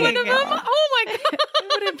shoots one of them? Oh my God. It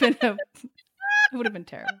would have been terrible. That would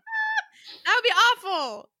be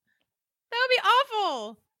awful. That would be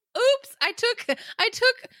awful. Oops, I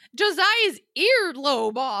took Josiah's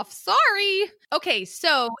earlobe off. Sorry. Okay,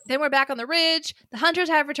 so then we're back on the ridge. The hunters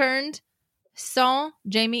have returned. Saul,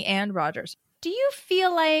 Jamie, and Rogers. Do you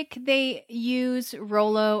feel like they use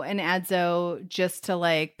Rollo and Adzo just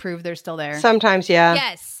to prove they're still there? Sometimes, yeah.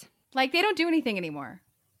 Yes. Like they don't do anything anymore.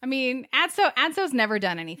 I mean, Adzo's never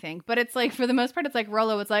done anything, but it's for the most part, it's like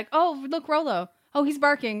Rollo. It's like, oh, look, Rollo. Oh, he's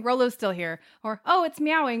barking. Rollo's still here. Or, oh, it's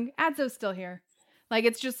meowing. Adzo's still here.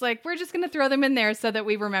 It's just we're just going to throw them in there so that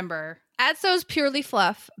we remember. Adzo's purely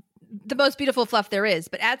fluff. The most beautiful fluff there is.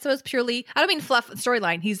 But Adzo's purely, I don't mean fluff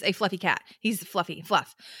storyline. He's a fluffy cat. He's fluffy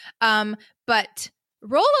fluff. But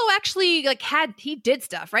Rollo actually he did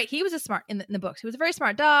stuff, right? He was a smart in the books. He was a very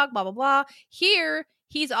smart dog, blah, blah, blah. Here,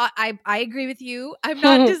 he's, I agree with you. I'm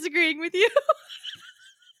not disagreeing with you.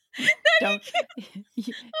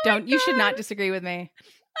 You should not disagree with me.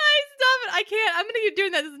 Stop it. I can't. I'm going to keep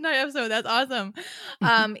doing that this entire episode. That's awesome.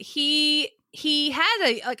 he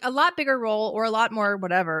had a lot bigger role or a lot more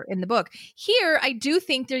whatever in the book. Here, I do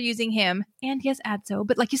think they're using him, and yes, Adso,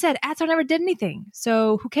 but like you said, Adso never did anything,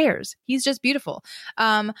 so who cares? He's just beautiful.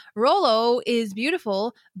 Rollo is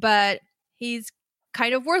beautiful, but he's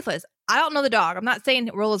kind of worthless. I don't know the dog. I'm not saying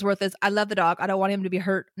Rollo's worthless. I love the dog. I don't want him to be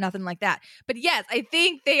hurt, nothing like that. But yes, I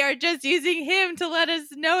think they are just using him to let us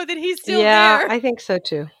know that he's still there. Yeah, I think so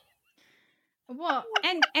too. Well,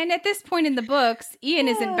 and at this point in the books, Ian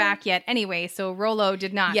isn't back yet anyway, so Rollo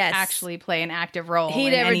did not actually play an active role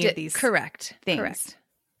in any of these correct things. Correct.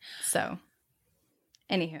 So,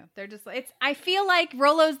 anywho, they're just I feel like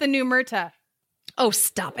Rollo's the new Myrta. Oh,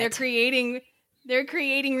 stop it. They're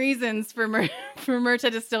creating reasons for Myrta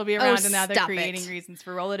to still be around, and now they're creating reasons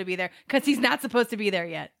for Rollo to be there because he's not supposed to be there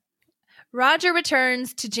yet. Roger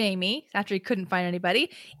returns to Jamie after he couldn't find anybody,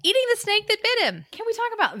 eating the snake that bit him. Can we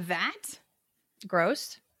talk about that?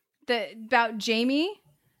 Gross. About Jamie?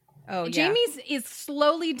 Oh, yeah. Jamie's is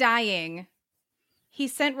slowly dying. He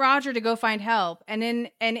sent Roger to go find help, and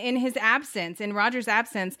in his absence, in Roger's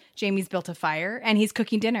absence, Jamie's built a fire and he's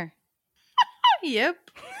cooking dinner. Yep.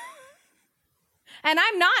 And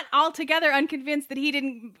I'm not altogether unconvinced that he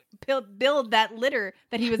didn't build that litter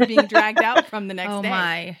that he was being dragged out from the next day. Oh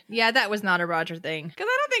my. Yeah, that was not a Roger thing. Because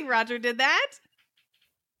I don't think Roger did that.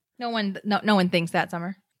 No one thinks that,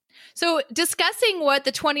 Summer. So discussing what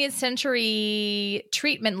the 20th century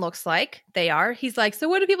treatment looks like, he's like, so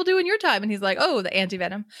what do people do in your time? And he's like, oh, the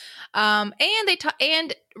antivenom.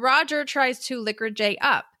 And Roger tries to liquor Jay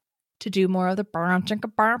up to do more of the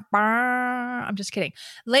I'm just kidding.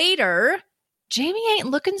 Later, Jamie ain't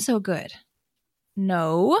looking so good.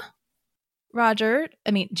 No.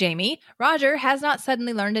 Jamie. Roger has not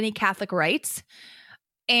suddenly learned any Catholic rites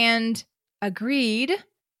and agreed,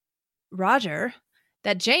 Roger,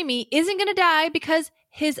 that Jamie isn't going to die because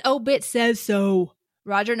his obit says so.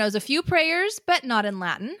 Roger knows a few prayers, but not in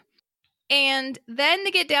Latin. And then they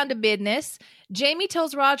get down to business. Jamie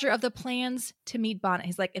tells Roger of the plans to meet Bonnet.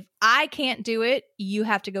 He's like, if I can't do it, you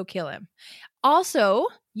have to go kill him. Also,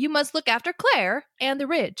 you must look after Claire and the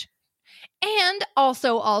Ridge. And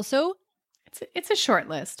also, it's a short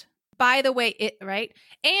list. By the way, right?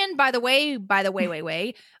 And by the way, Bonnet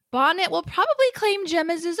will probably claim Jem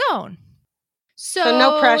as his own. So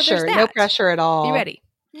no pressure. No pressure at all. You ready?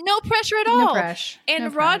 No pressure at all. No pressure.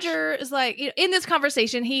 And Roger is like, in this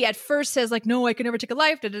conversation, he at first says like, no, I can never take a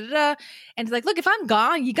life, And he's like, look, if I'm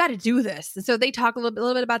gone, you got to do this. And so they talk a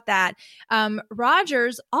little bit about that.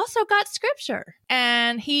 Roger's also got scripture,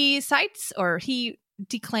 and he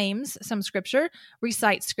declaims some scripture,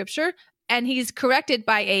 recites scripture, and he's corrected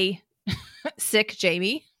by a sick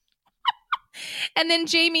Jamie. And then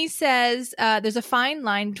Jamie says there's a fine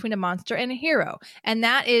line between a monster and a hero. And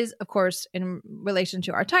that is, of course, in relation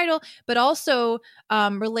to our title, but also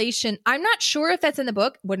I'm not sure if that's in the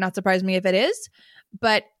book. Would not surprise me if it is.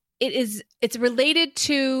 But it's related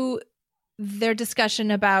to their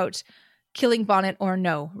discussion about killing Bonnet or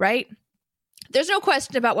no, right? There's no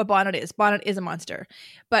question about what Bonnet is. Bonnet is a monster.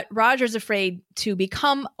 But Roger's afraid to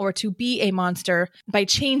become or to be a monster by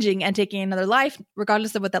changing and taking another life,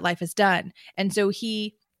 regardless of what that life has done. And so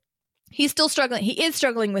he's still struggling. He is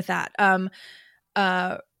struggling with that.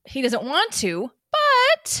 He doesn't want to,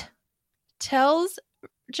 but tells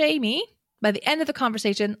Jamie by the end of the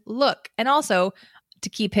conversation, look, and also to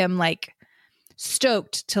keep him like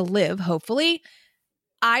stoked to live, hopefully,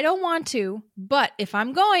 I don't want to, but if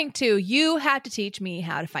I'm going to, you have to teach me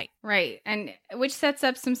how to fight. Right. And which sets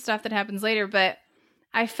up some stuff that happens later. But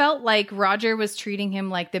I felt like Roger was treating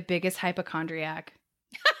him like the biggest hypochondriac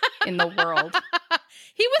in the world.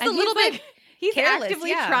 He was a little bit he's careless,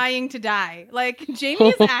 actively trying to die. Like, Jamie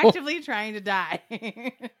is actively trying to die.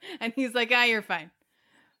 And he's like, you're fine.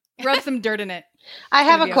 Rub some dirt in it. I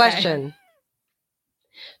have a question. Okay.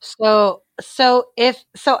 So if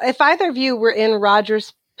either of you were in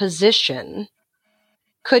Roger's position,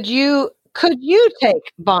 could you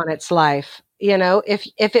take Bonnet's life? You know, if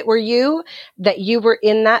it were you, that you were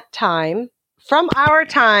in that time, from our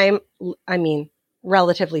time, I mean,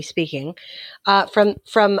 relatively speaking,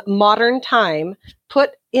 from modern time,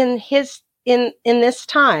 put in this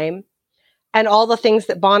time, and all the things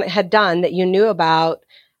that Bonnet had done that you knew about,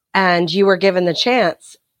 and you were given the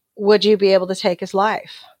chance, would you be able to take his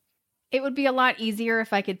life? It would be a lot easier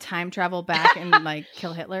if I could time travel back and like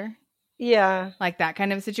kill Hitler. Yeah. Like that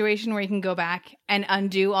kind of a situation where you can go back and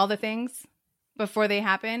undo all the things before they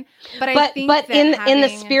happen. But in the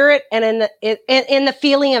spirit and in the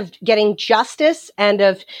feeling of getting justice and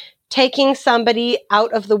of taking somebody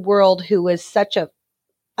out of the world who was such a,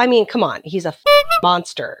 I mean, come on, he's a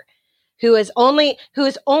monster who is only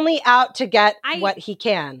out to get what he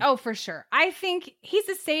can. Oh, for sure. I think he's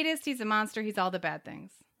a sadist. He's a monster. He's all the bad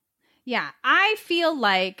things. Yeah. I feel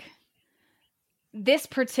like this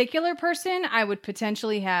particular person, I would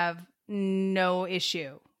potentially have no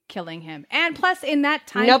issue killing him. And plus, in that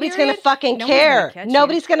time nobody's period, going to fucking care.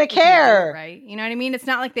 Nobody's going to care. Right? You know what I mean? It's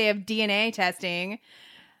not like they have DNA testing.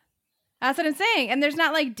 That's what I'm saying. And there's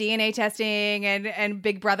not like DNA testing and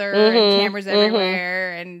Big Brother and cameras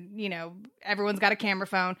everywhere and, you know, everyone's got a camera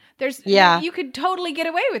phone. You could totally get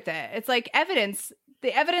away with it. It's like evidence.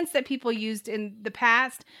 The evidence that people used in the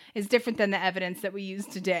past is different than the evidence that we use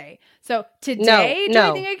today. So today, do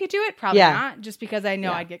I think I could do it? Probably not, just because I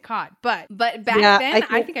know I'd get caught. But back then,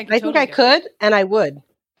 I think I could and I would.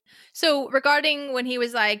 So regarding when he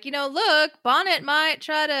was like, you know, look, Bonnet might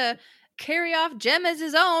try to carry off Jem as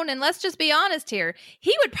his own, and let's just be honest here,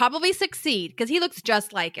 he would probably succeed because he looks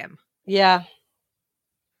just like him. Yeah.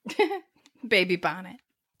 Baby Bonnet.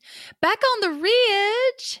 Back on the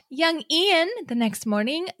ridge, young Ian, the next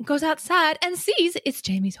morning, goes outside and sees it's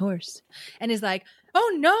Jamie's horse. And is like,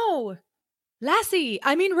 oh no,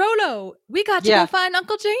 Rollo, we got to go find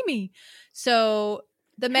Uncle Jamie. So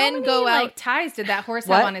the men go out. Like, ties did that horse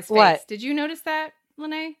have on his face? What? Did you notice that,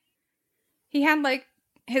 Lene? He had like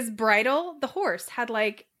his bridle. The horse had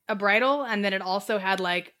like a bridle, and then it also had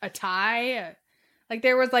like a tie. Like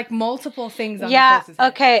there was like multiple things on the horse's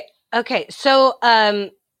head. Okay.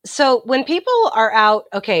 So when people are out,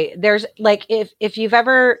 there's like, if you've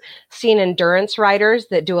ever seen endurance riders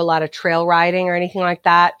that do a lot of trail riding or anything like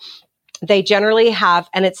that, they generally have,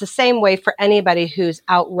 and it's the same way for anybody who's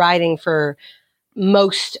out riding for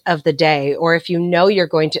most of the day, or if you know you're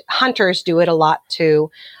going to, hunters do it a lot too,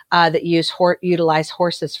 that utilize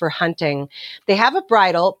horses for hunting. They have a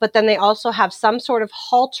bridle, but then they also have some sort of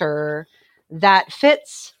halter that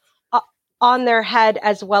fits on their head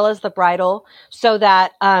as well as the bridle, so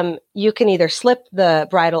that you can either slip the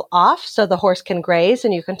bridle off so the horse can graze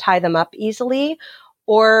and you can tie them up easily,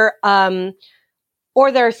 or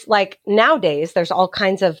there's like nowadays there's all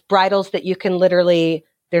kinds of bridles that you can literally,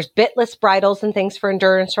 there's bitless bridles and things for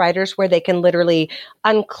endurance riders where they can literally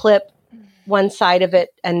unclip one side of it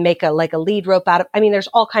and make a lead rope out of. I mean, there's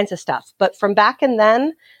all kinds of stuff. But from back and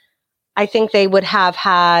then, I think they would have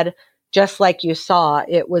had, just like you saw,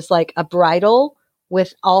 it was like a bridle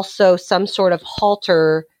with also some sort of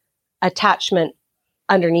halter attachment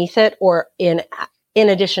underneath it or in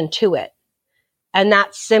addition to it. And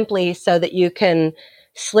that's simply so that you can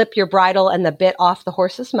slip your bridle and the bit off the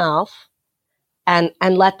horse's mouth and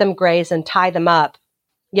let them graze and tie them up.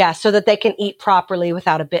 Yeah, so that they can eat properly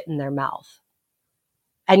without a bit in their mouth.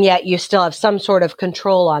 And yet you still have some sort of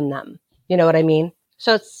control on them. You know what I mean?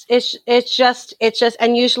 So it's just,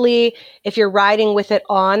 and usually if you're riding with it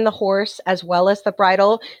on the horse as well as the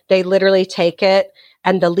bridle, they literally take it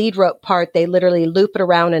and the lead rope part, they literally loop it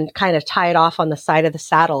around and kind of tie it off on the side of the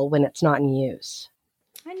saddle when it's not in use.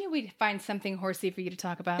 I knew we'd find something horsey for you to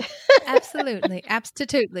talk about. Absolutely.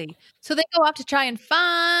 Absolutely. So they go off to try and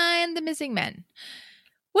find the missing men.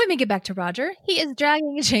 When we get back to Roger, he is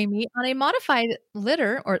dragging Jamie on a modified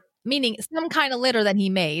litter, or meaning some kind of litter that he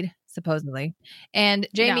made, supposedly. And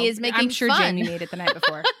Jamie is making fun. I'm sure Jamie made it the night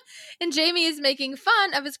before. And Jamie is making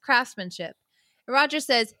fun of his craftsmanship. Roger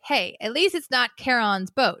says, hey, at least it's not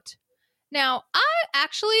Charon's boat. Now,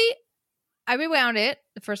 I rewound it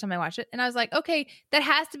the first time I watched it, and I was like, okay, that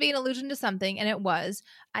has to be an allusion to something, and it was.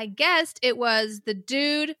 I guessed it was the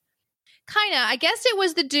dude, I guessed it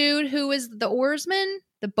was the dude who was the oarsman,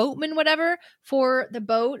 the boatman, whatever, for the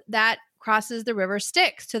boat that crosses the river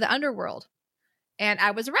Styx to the underworld. And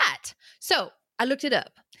I was right. So I looked it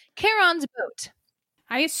up. Charon's boat.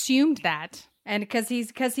 I assumed that. And because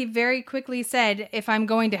he very quickly said, if I'm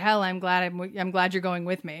going to hell, I'm glad you're going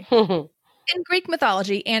with me. In Greek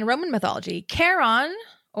mythology and Roman mythology, Charon,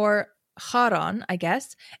 or Charon, I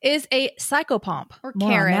guess, is a psychopomp. Or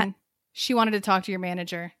Karen. She wanted to talk to your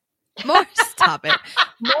manager. Stop it.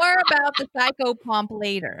 More about the psychopomp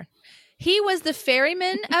later. He was the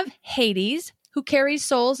ferryman of Hades, who carries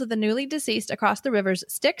souls of the newly deceased across the rivers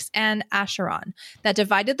Styx and Acheron that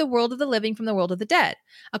divided the world of the living from the world of the dead.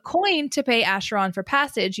 A coin to pay Acheron for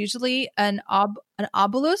passage, usually an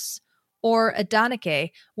obolus or a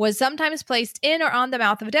danike, was sometimes placed in or on the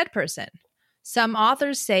mouth of a dead person. Some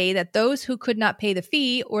authors say that those who could not pay the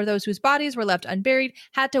fee, or those whose bodies were left unburied,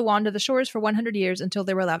 had to wander the shores for 100 years until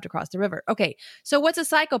they were allowed to cross the river. Okay, so what's a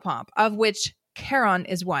psychopomp, of which Charon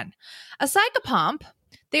is one? A psychopomp,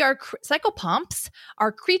 They are psychopomps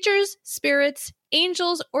are creatures, spirits,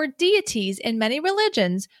 angels, or deities in many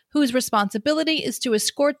religions whose responsibility is to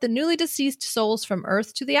escort the newly deceased souls from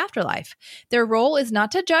Earth to the afterlife. Their role is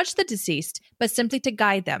not to judge the deceased, but simply to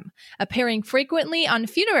guide them. Appearing frequently on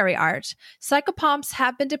funerary art, psychopomps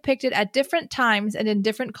have been depicted at different times and in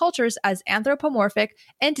different cultures as anthropomorphic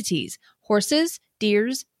entities: horses,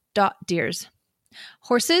 deers,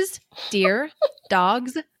 deer,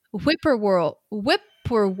 dogs, whippoorwills,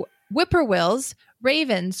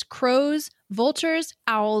 ravens, crows, vultures,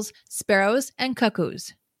 owls, sparrows, and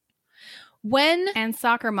cuckoos. And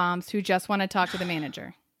soccer moms who just want to talk to the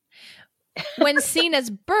manager. When seen as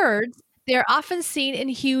birds, they are often seen in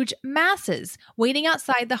huge masses, waiting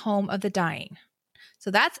outside the home of the dying.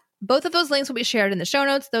 So that's both of those links will be shared in the show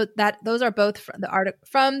notes. Those are both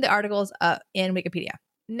from the articles in Wikipedia.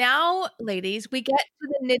 Now, ladies, we get to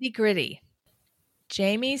the nitty gritty.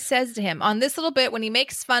 Jamie says to him on this little bit when he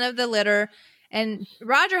makes fun of the litter, and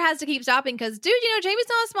Roger has to keep stopping because, dude, Jamie's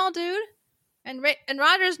not a small dude, and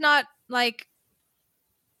Roger's not like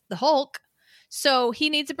the Hulk, so he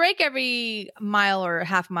needs a break every mile or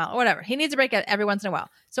half a mile or whatever. He needs a break every once in a while.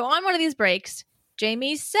 So on one of these breaks,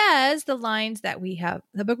 Jamie says the lines that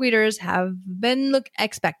the book readers have been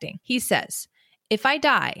expecting. He says, "If I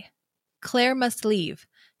die, Claire must leave.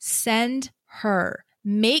 Send her.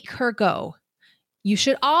 Make her go. You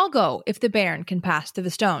should all go if the Baron can pass through the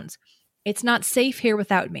stones. It's not safe here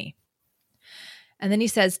without me." And then he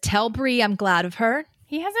says, "Tell Bree I'm glad of her."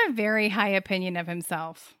 He has a very high opinion of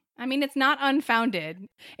himself. I mean, it's not unfounded.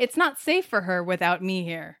 It's not safe for her without me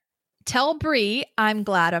here. "Tell Bree I'm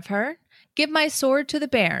glad of her. Give my sword to the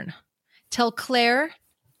Baron. Tell Claire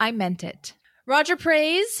I meant it." Roger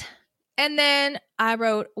prays. And then I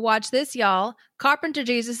wrote, watch this, y'all. Carpenter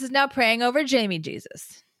Jesus is now praying over Jamie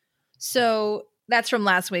Jesus. So that's from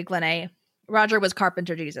last week, Lene. Roger was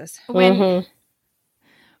Carpenter Jesus. When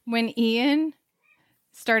Ian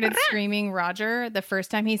started screaming Roger the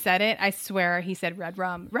first time he said it, I swear he said red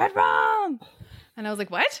rum. Red rum! And I was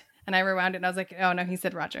like, what? And I rewound it and I was like, oh no, he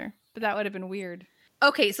said Roger. But that would have been weird.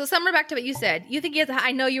 Okay, so Summer, back to what you said. You think he has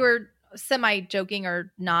I know you were semi-joking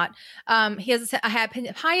or not. He has a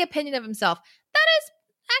high opinion of himself. That is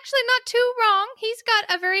actually not too wrong. He's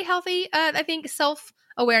got a very healthy, I think,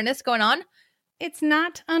 self-awareness going on. It's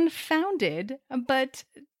not unfounded, but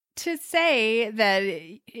to say that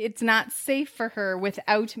it's not safe for her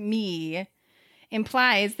without me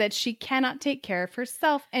implies that she cannot take care of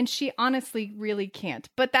herself, and she honestly really can't.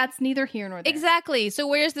 But that's neither here nor there. Exactly. So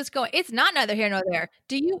where's this going? It's not neither here nor there.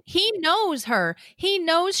 He knows her. He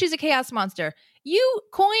knows she's a chaos monster. You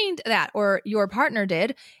coined that, or your partner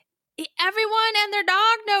did. Everyone and their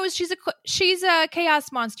dog knows she's a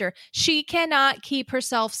chaos monster. She cannot keep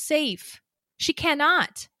herself safe. She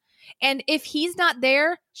cannot. And if he's not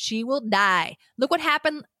there, she will die. Look what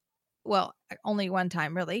happened. Well, only one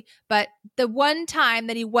time, really. But the one time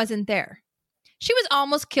that he wasn't there, she was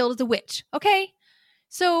almost killed as a witch. Okay?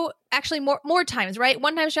 So actually more times, right?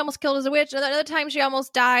 One time she almost killed as a witch. Another time she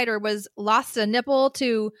almost died or was lost a nipple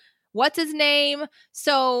to what's his name.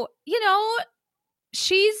 So,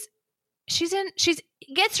 she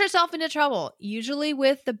gets herself into trouble, usually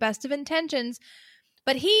with the best of intentions.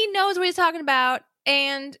 But he knows what he's talking about.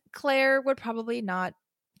 And Claire would probably not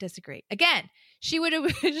disagree. Again, she would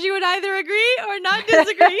either agree or not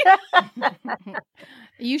disagree.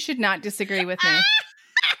 You should not disagree with me.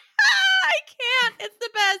 I can't. It's the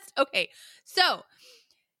best. Okay. So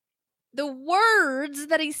the words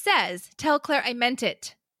that he says, "Tell Claire I meant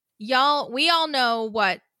it." Y'all, we all know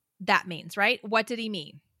what that means, right? What did he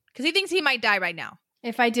mean? Because he thinks he might die right now.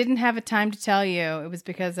 If I didn't have a time to tell you, it was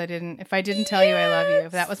because if I didn't tell you I love you,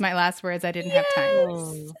 if that was my last words, I didn't have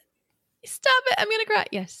time. Stop it. I'm going to cry.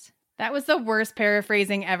 Yes. That was the worst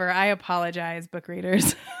paraphrasing ever. I apologize, book readers.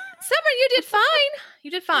 Summer, you did fine. You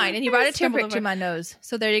did fine. And you brought a toothpick to my nose.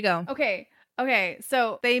 So there you go. Okay.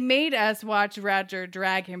 So they made us watch Roger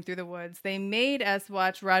drag him through the woods. They made us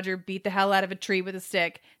watch Roger beat the hell out of a tree with a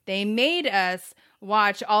stick. They made us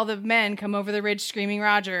watch all the men come over the ridge screaming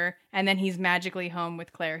Roger. And then he's magically home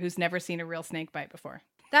with Claire, who's never seen a real snake bite before.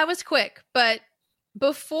 That was quick. But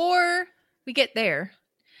before we get there,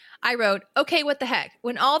 I wrote, okay, what the heck?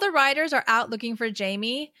 When all the riders are out looking for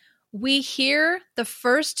Jamie, we hear the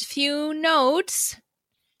first few notes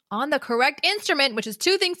on the correct instrument, which is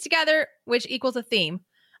two things together, which equals a theme.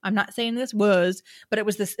 I'm not saying this was, but it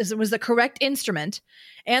was the correct instrument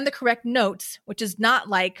and the correct notes, which is not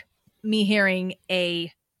like me hearing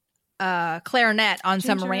a clarinet on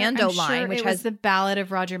some rando line, which has the Ballad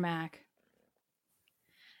of Roger Mack.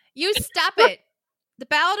 You stop it. The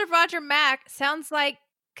Ballad of Roger Mack sounds like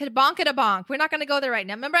Kabonkada bonk. We're not going to go there right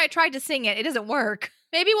now. Remember, I tried to sing it. It doesn't work.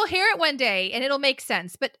 Maybe we'll hear it one day and it'll make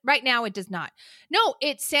sense. But right now it does not. No,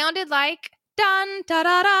 it sounded like dun, da,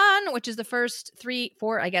 da, dun, which is the first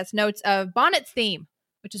 4, I guess, notes of Bonnet's theme,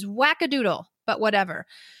 which is wackadoodle, but whatever.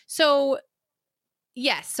 So,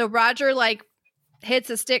 yes. So Roger like hits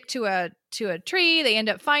a stick to a tree. They end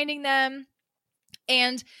up finding them.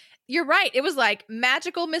 And you're right. It was like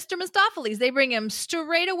magical Mr. Mistopheles. They bring him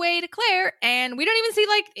straight away to Claire, and we don't even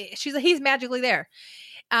see he's magically there.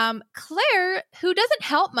 Claire, who doesn't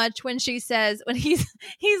help much when she says, when he's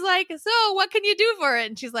like, so what can you do for it?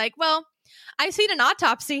 And she's like, well, I've seen an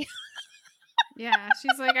autopsy. Yeah,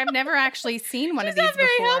 she's like, I've never actually seen one of She's these not very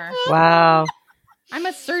before. helpful. Wow. I'm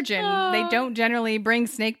a surgeon. They don't generally bring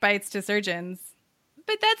snake bites to surgeons.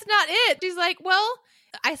 But that's not it. She's like, well,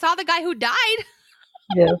 I saw the guy who died.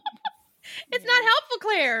 Yeah. It's not helpful,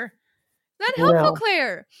 Claire. Not helpful, No.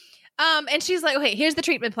 Claire. And she's like, okay, here's the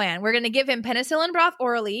treatment plan. We're going to give him penicillin broth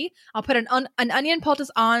orally. I'll put an onion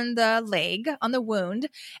poultice on the leg, on the wound.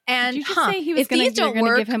 And Did you just say he was going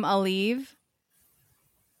to give him Aleve?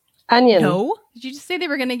 Onion. No. Did you just say they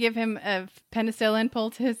were going to give him a penicillin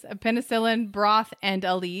poultice, a penicillin broth, and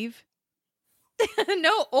Aleve?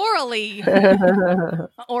 No, orally.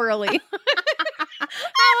 Orally. How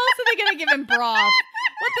else are they going to give him broth?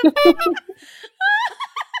 What the fuck?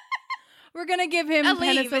 We're going to give him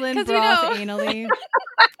Aleve, penicillin 'cause broth you know. anally.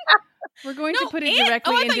 We're going to No, put it I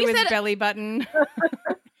directly thought into you his said- belly button.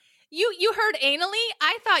 You heard anally?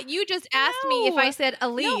 I thought you just asked me if No. I said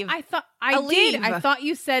Aleve. No, I thought I did. I Aleve. thought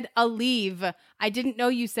you said Aleve. I didn't know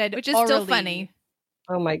you said Which is still orally. funny.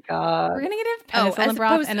 Oh my God. We're going to get him penicillin as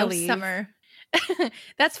broth opposed and to Aleve. summer.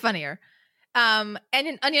 That's funnier. And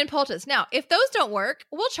an onion poultice. Now, if those don't work,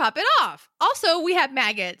 we'll chop it off. Also, we have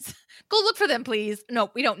maggots. Go look for them, please.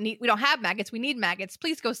 No, we don't have maggots. We need maggots.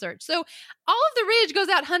 Please go search. So all of the Ridge goes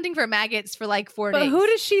out hunting for maggots for like 4 But days. who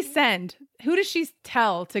does she send? Who does she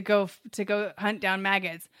tell to go hunt down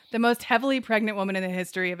maggots? The most heavily pregnant woman in the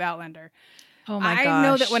history of Outlander. Oh my gosh. I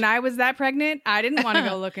know that when I was that pregnant, I didn't want to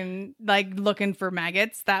go looking for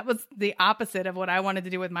maggots. That was the opposite of what I wanted to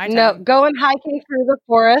do with my time. No, going hiking through the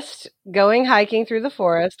forest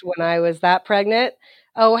when I was that pregnant.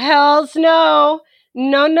 Oh, hells no.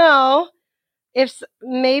 No. If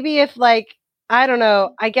like, I don't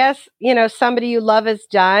know, I guess, somebody you love is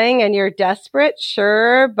dying and you're desperate.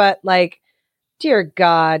 Sure. But like, dear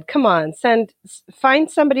God, come on,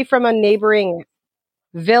 find somebody from a neighboring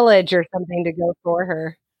village or something to go for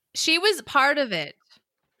her. She was part of it.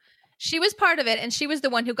 And she was the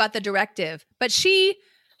one who got the directive. But she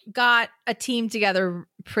got a team together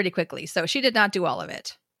pretty quickly. So she did not do all of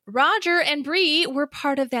it. Roger and Bree were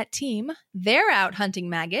part of that team. They're out hunting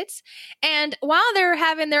maggots. And while they're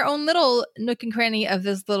having their own little nook and cranny of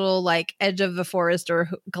this little like edge of the forest or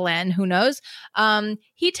glen, who knows,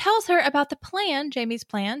 he tells her about the plan, Jamie's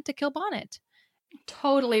plan to kill Bonnet.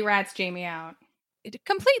 Totally rats Jamie out.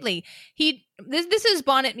 Completely. This is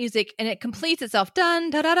Bonnet music and it completes itself. Dun,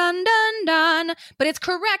 da, da, dun, dun, dun. But it's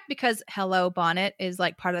correct because hello, Bonnet is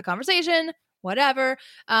like part of the conversation, whatever.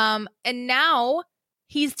 And now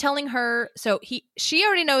he's telling her, so she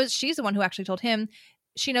already knows, she's the one who actually told him.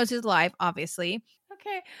 She knows he's alive, obviously.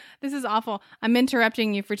 Okay. This is awful. I'm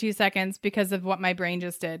interrupting you for 2 seconds because of what my brain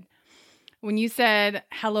just did. When you said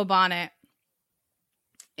hello, Bonnet,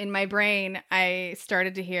 in my brain, I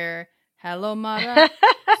started to hear hello, mother.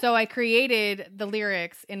 So I created the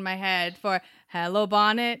lyrics in my head for hello,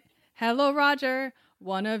 Bonnet. Hello, Roger.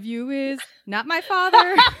 One of you is not my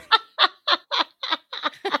father.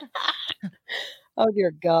 Oh,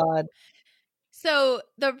 dear God. So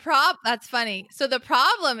that's funny. So the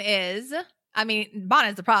problem is, I mean,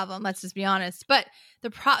 Bonnet's the problem. Let's just be honest. But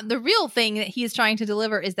the real thing that he's trying to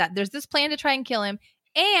deliver is that there's this plan to try and kill him.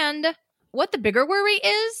 And what the bigger worry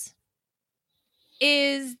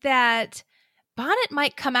is that Bonnet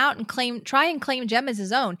might come out and try and claim Jem as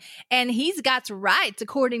his own. And he's got rights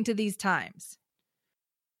according to these times.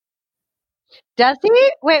 Does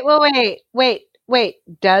he? Wait.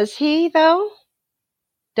 Does he, though?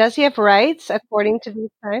 Does he have rights according to these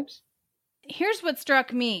times? Here's what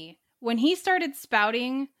struck me. When he started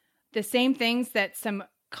spouting the same things that some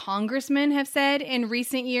congressmen have said in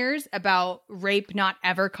recent years about rape not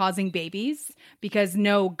ever causing babies because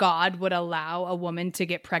no God would allow a woman to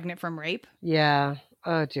get pregnant from rape. Yeah.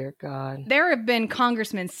 Oh, dear God. There have been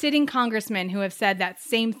sitting congressmen who have said that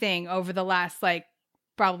same thing over the last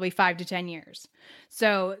probably 5 to 10 years.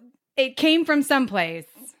 So it came from someplace.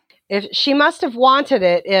 If she must have wanted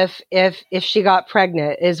it, if she got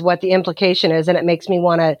pregnant, is what the implication is, and it makes me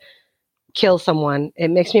want to kill someone. It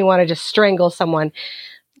makes me want to just strangle someone.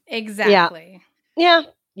 Exactly. Yeah.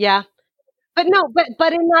 Yeah. But no,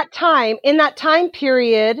 but in that time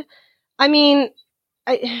period, I mean,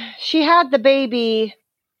 she had the baby.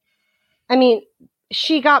 I mean,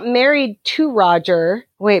 she got married to Roger.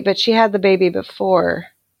 Wait, but she had the baby before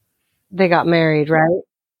they got married, right?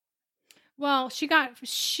 Well, she got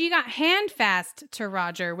handfast to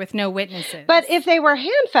Roger with no witnesses. But if they were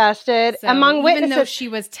handfasted So among even witnesses, though she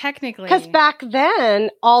was technically, because back then,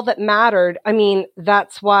 all that mattered, I mean,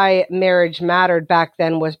 that's why marriage mattered back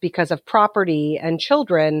then, was because of property and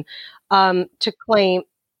children, to claim,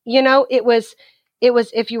 it was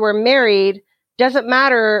if you were married, doesn't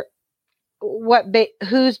matter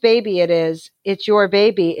whose baby it is, it's your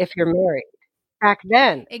baby if you're married. Back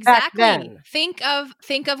then. Exactly. Back then. Think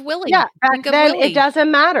of Willie. Yeah, back Think of then Willie. it doesn't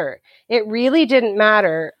matter. It really didn't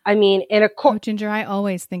matter. I mean, in a court, oh, Ginger, I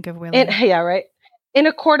always think of Willie. yeah, right. In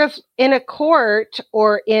a court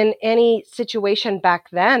or in any situation back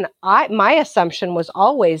then, my assumption was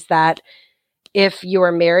always that if you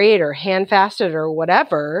were married or handfasted or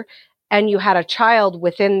whatever, and you had a child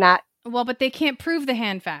within that. Well, but they can't prove the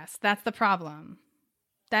handfast. That's the problem.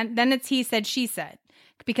 Then it's he said, she said,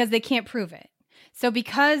 because they can't prove it. So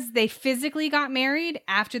because they physically got married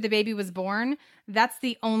after the baby was born, that's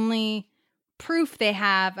the only proof they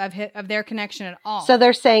have of their connection at all. So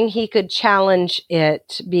they're saying he could challenge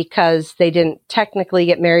it because they didn't technically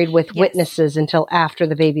get married with witnesses until after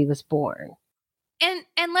the baby was born.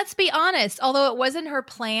 And let's be honest, although it wasn't her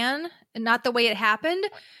plan, and not the way it happened,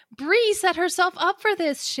 Bree set herself up for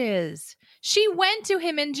this shiz. She went to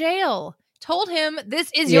him in jail, told him,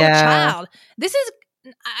 this is your child. This is,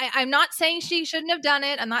 I'm not saying she shouldn't have done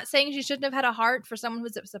it. I'm not saying she shouldn't have had a heart for someone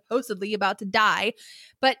who's supposedly about to die.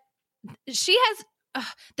 But she has,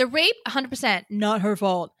 the rape, 100%, not her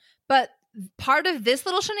fault. But part of this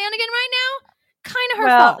little shenanigan right now, kind of her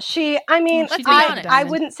fault. Let's be honest. I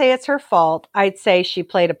wouldn't say it's her fault. I'd say she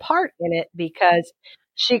played a part in it because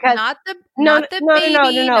not the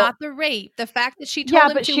baby, not the rape. The fact that she told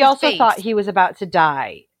him but to she his also face. thought he was about to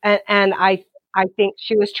die, and I think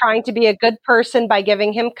she was trying to be a good person by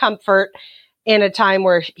giving him comfort in a time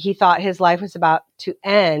where he thought his life was about to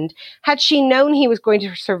end. Had she known he was going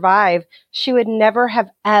to survive, she would never have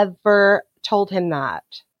ever told him that.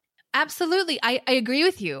 Absolutely, I agree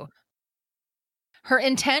with you. Her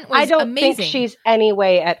intent was amazing. I don't amazing. think she's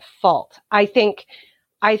anyway at fault. I think,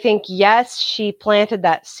 yes, she planted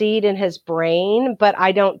that seed in his brain, but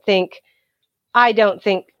I don't think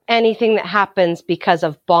anything that happens because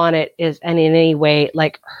of Bonnet is in any way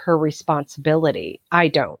like her responsibility. I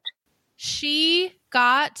don't. She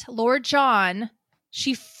got Lord John.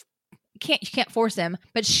 You can't force him,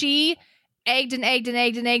 but she egged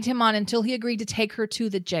him on until he agreed to take her to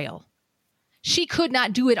the jail. She could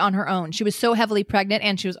not do it on her own. She was so heavily pregnant,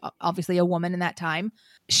 and she was obviously a woman in that time.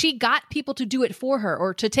 She got people to do it for her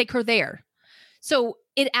or to take her there. So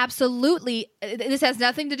it absolutely, this has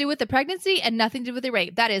nothing to do with the pregnancy and nothing to do with the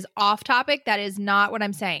rape. That is off topic. That is not what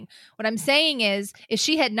I'm saying. What I'm saying is, if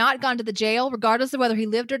she had not gone to the jail, regardless of whether he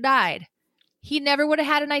lived or died, he never would have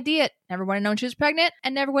had an idea, never would have known she was pregnant,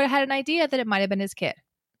 and never would have had an idea that it might have been his kid.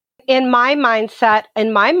 In my mindset,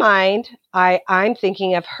 I'm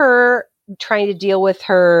thinking of her trying to deal with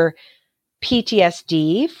her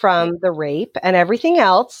PTSD from the rape and everything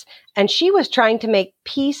else. And she was trying to make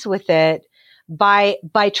peace with it by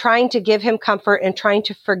trying to give him comfort and trying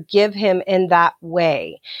to forgive him in that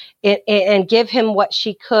way, and give him what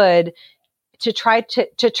she could to try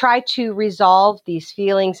to resolve these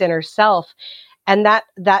feelings in herself. And that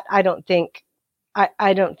I don't think,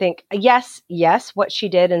 yes, what she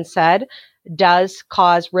did and said does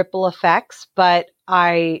cause ripple effects, but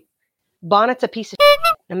Bonnet's a piece of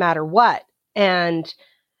shit no matter what. And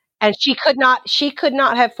she could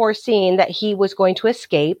not have foreseen that he was going to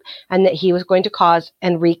escape and that he was going to cause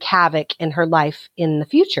and wreak havoc in her life in the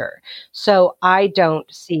future. So I don't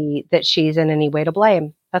see that she's in any way to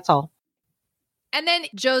blame. That's all. And then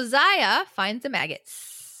Josiah finds the maggots.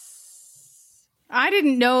 I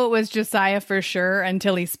didn't know it was Josiah for sure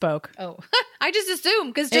until he spoke. Oh, I just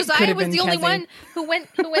assumed because Josiah was the only one who went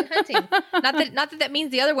hunting. Not that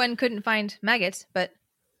means the other one couldn't find maggots, but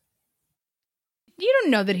you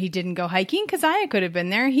don't know that he didn't go hiking. Keziah could have been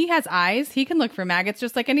there. He has eyes. He can look for maggots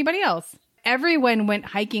just like anybody else. Everyone went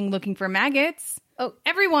hiking looking for maggots. Oh,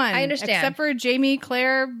 everyone. I understand. Except for Jamie,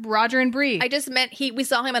 Claire, Roger, and Bree. I just meant we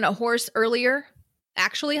saw him on a horse earlier,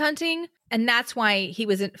 actually hunting, and that's why he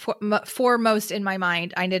was foremost in my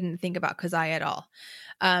mind. I didn't think about Keziah at all.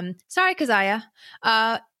 Sorry, Keziah.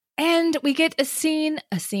 And we get a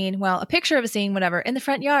picture of a scene, whatever, in the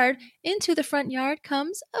front yard. Into the front yard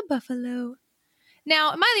comes a buffalo.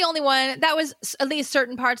 Now, am I the only one? That was, at least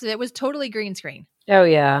certain parts of it was totally green screen. Oh,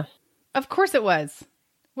 yeah. Of course it was.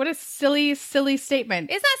 What a silly, silly statement.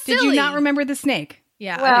 It's not silly. Did you not remember the snake?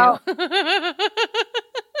 Yeah, Well- I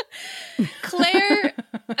do. Claire.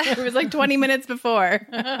 It was like 20 minutes before.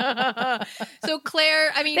 So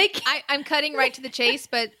Claire, I mean, They I'm cutting right to the chase,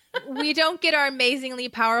 but we don't get our amazingly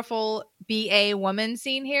powerful BA woman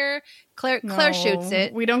scene here. Claire shoots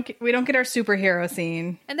it. We don't get our superhero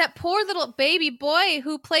scene. And that poor little baby boy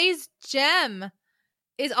who plays Jem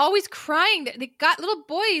is always crying. They got little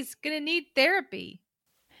boys gonna need therapy.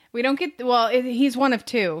 We don't get he's one of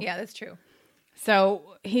two. Yeah, that's true.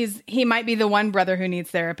 So he might be the one brother who needs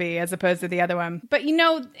therapy as opposed to the other one. But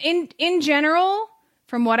in general,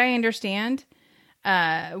 from what I understand,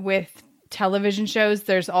 with television shows,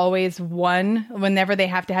 there's always one. Whenever they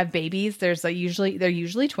have to have babies, they're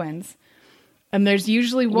usually twins, and there's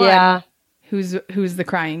usually one who's the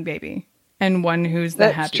crying baby and one who's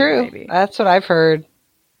the happy baby. That's what I've heard.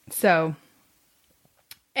 So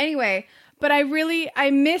anyway. But I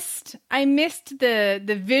missed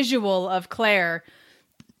the visual of Claire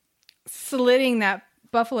slitting that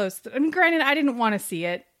buffalo. I mean, granted, I didn't want to see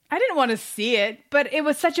it. But it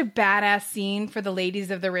was such a badass scene for the ladies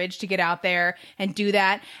of the Ridge to get out there and do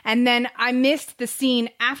that. And then I missed the scene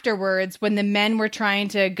afterwards when the men were trying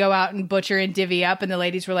to go out and butcher and divvy up, and the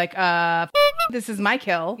ladies were like, this is my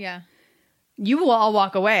kill. Yeah. You will all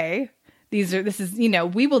walk away. We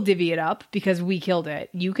will divvy it up because we killed it.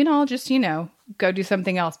 You can all just, go do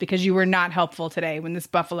something else because you were not helpful today when this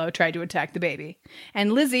buffalo tried to attack the baby.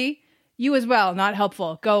 And Lizzie, you as well, not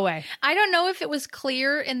helpful. Go away. I don't know if it was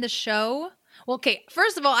clear in the show. Well, okay,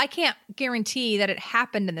 first of all, I can't guarantee that it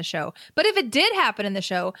happened in the show. But if it did happen in the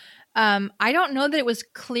show, I don't know that it was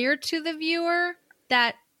clear to the viewer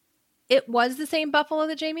that it was the same buffalo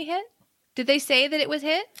that Jamie hit. Did they say that it was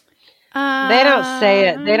hit? They don't say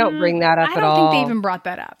it. They don't bring that up at all. I don't think they even brought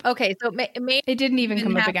that up. Okay, so it didn't even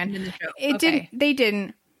come up again. In the show. It didn't.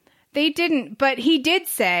 They didn't. But he did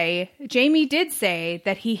say, Jamie did say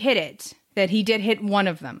that he hit it. That he did hit one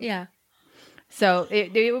of them. Yeah. So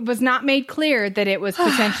it was not made clear that it was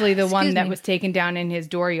potentially the one that was taken down in his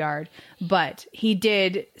dooryard. But he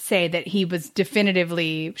did say that he was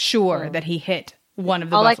definitively sure that he hit one of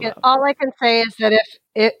the buffalo. All I can say is that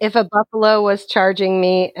if a buffalo was charging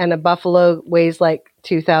me and a buffalo weighs like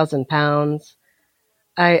 2,000 pounds,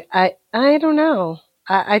 I don't know.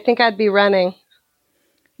 I think I'd be running.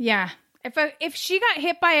 Yeah. If she got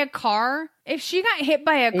hit by a car, like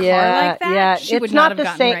that, she would not have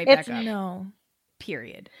gotten right back up. No.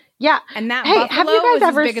 Period. Yeah. And that buffalo have you guys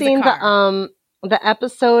ever seen the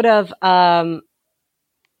episode of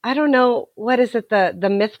I don't know, what is it, the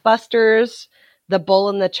Mythbusters, the Bull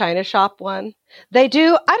in the China Shop one? They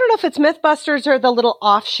do, I don't know if it's Mythbusters or the little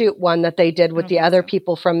offshoot one that they did with the other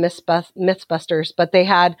people from Mythbusters, but they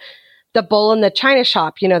had the bull in the china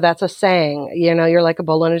shop. That's a saying, you're like a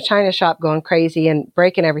bull in a china shop going crazy and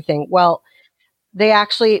breaking everything. Well, they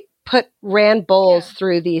actually ran bulls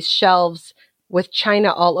through these shelves with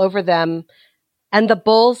china all over them, and the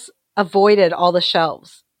bulls avoided all the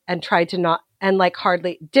shelves and tried to not, and like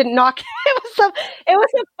hardly didn't knock. It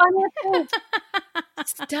was a funny thing.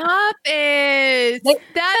 Stop it.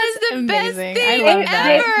 That is the amazing. best thing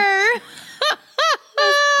ever.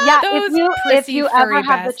 Yeah, if you ever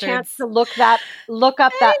have the chance to look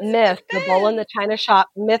up that myth, the bull in the china shop,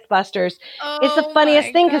 Mythbusters, it's the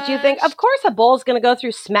funniest thing because you think, of course, a bull's going to go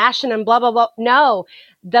through smashing and blah blah blah. No,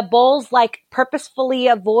 the bulls like purposefully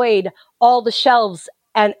avoid all the shelves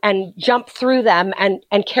and jump through them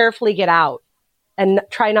and carefully get out and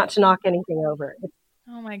try not to knock anything over.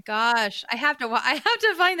 Oh my gosh. I have to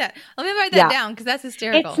find that. Let me write that down because that's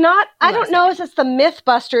hysterical. It's not, I don't know if it's the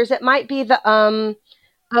Mythbusters. It might be the,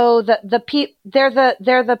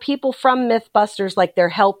 they're the people from Mythbusters, like their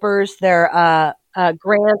helpers, their,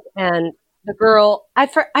 Grant and the girl. I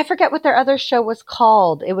forget what their other show was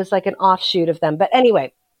called. It was like an offshoot of them. But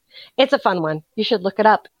anyway, it's a fun one. You should look it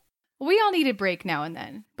up. We all need a break now and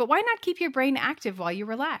then, but why not keep your brain active while you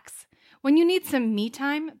relax? When you need some me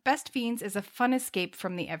time, Best Fiends is a fun escape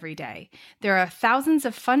from the everyday. There are thousands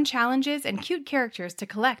of fun challenges and cute characters to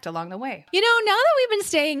collect along the way. Now that we've been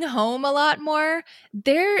staying home a lot more,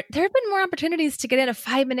 there have been more opportunities to get in a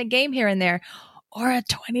 5-minute game here and there, or a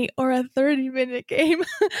 20 or a 30-minute game.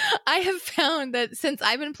 I have found that since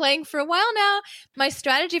I've been playing for a while now, my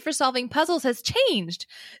strategy for solving puzzles has changed.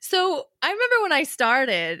 So I remember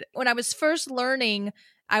when I was first learning,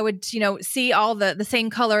 I would, see all the same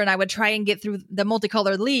color and I would try and get through the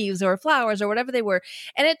multicolored leaves or flowers or whatever they were.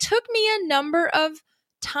 And it took me a number of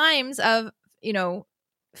times of,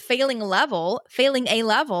 failing a level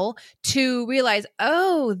to realize,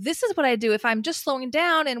 oh, this is what I do if I'm just slowing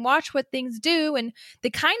down and watch what things do. And they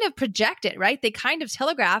kind of project it, right? They kind of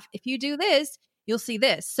telegraph, if you do this, you'll see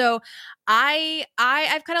this. So I've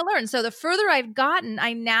kind of learned. So the further I've gotten,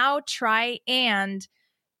 I now try and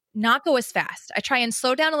not go as fast. I try and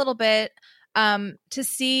slow down a little bit to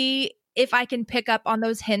see if I can pick up on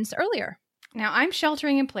those hints earlier. Now, I'm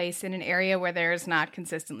sheltering in place in an area where there is not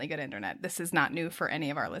consistently good internet. This is not new for any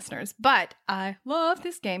of our listeners, but I love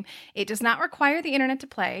this game. It does not require the internet to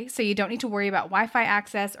play, so you don't need to worry about Wi-Fi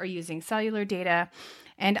access or using cellular data.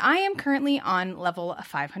 And I am currently on level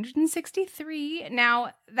 563.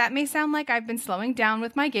 Now, that may sound like I've been slowing down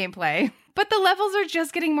with my gameplay, but the levels are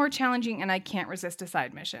just getting more challenging and I can't resist a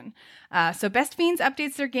side mission. So Best Fiends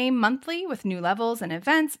updates their game monthly with new levels and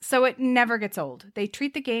events, so it never gets old. They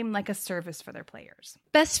treat the game like a service for their players.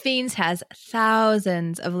 Best Fiends has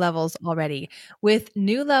thousands of levels already, with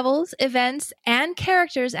new levels, events, and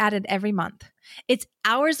characters added every month. It's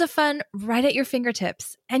hours of fun right at your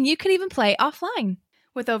fingertips, and you can even play offline.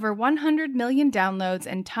 With over 100 million downloads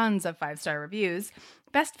and tons of 5-star reviews,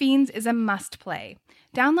 Best Fiends is a must-play.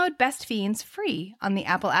 Download Best Fiends free on the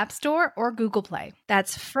Apple App Store or Google Play.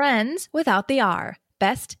 That's friends without the R.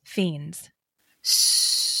 Best Fiends.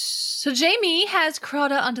 So Jamie has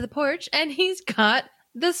crawled out onto the porch and he's got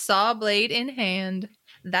the saw blade in hand.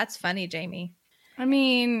 That's funny, Jamie. I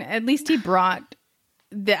mean, at least he brought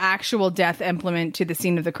the actual death implement to the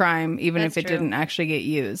scene of the crime, even if it didn't actually get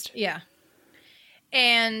used. Yeah.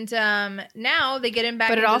 And now they get him back.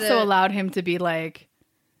 But it also allowed him to be like,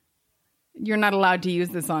 you're not allowed to use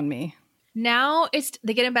this on me. Now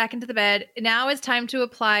they get him back into the bed. Now it's time to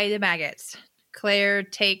apply the maggots. Claire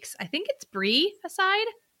takes, I think it's Bree aside?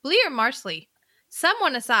 Bree or Marsley?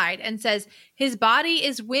 Someone aside and says his body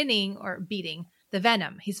is winning or beating the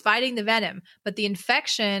venom. He's fighting the venom, but the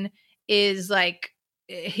infection is like,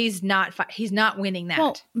 he's not winning that.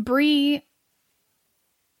 Well, Bree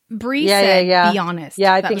said, be honest.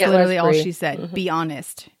 Yeah, I that think was it literally was all Bree. she said. Be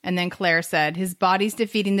honest. And then Claire said, his body's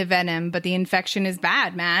defeating the venom, but the infection is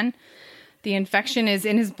bad, man. The infection is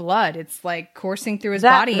in his blood. It's like coursing through his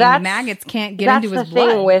body, and the maggots can't get into his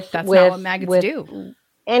blood. That's not what maggots do.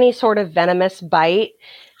 Any sort of venomous bite,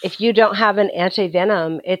 if you don't have an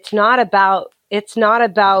anti-venom, it's not about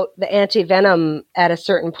the anti-venom at a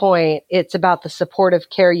certain point. It's about the supportive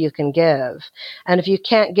care you can give. And if you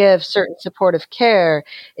can't give certain supportive care,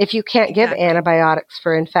 if you can't give antibiotics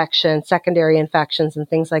for infection, secondary infections and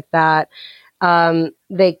things like that,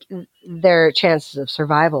 their chances of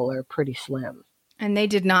survival are pretty slim. And they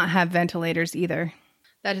did not have ventilators either.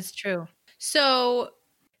 That is true. So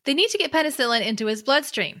they need to get penicillin into his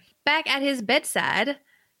bloodstream. Back at his bedside,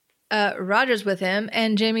 Roger's with him,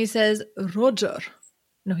 and Jamie says, Roger.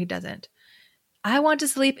 No, he doesn't. I want to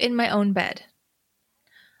sleep in my own bed.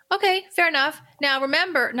 Okay, fair enough. Now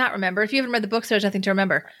if you haven't read the books, there's nothing to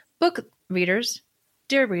remember. Book readers,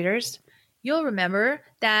 dear readers, you'll remember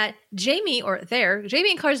that Jamie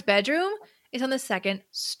and Claire's bedroom is on the second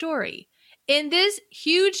story. In this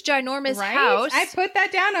huge, ginormous house. I put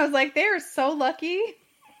that down. I was like, they are so lucky.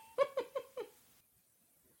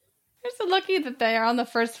 They're so lucky that they are on the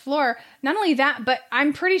first floor. Not only that, but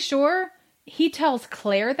I'm pretty sure he tells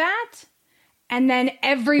Claire that, and then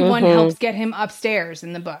everyone helps get him upstairs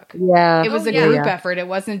in the book. Yeah. It was a group effort. It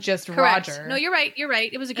wasn't just Correct. Roger. No, you're right.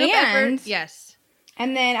 It was a group effort. Yes.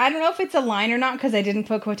 And then, I don't know if it's a line or not, because I didn't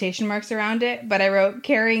put quotation marks around it, but I wrote,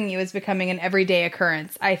 carrying you is becoming an everyday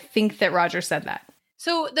occurrence. I think that Roger said that.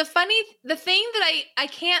 So the thing that I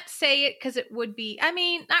can't say it because it would be, I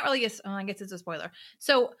mean, not really, I guess it's a spoiler.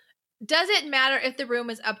 So does it matter if the room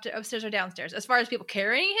is upstairs or downstairs? As far as people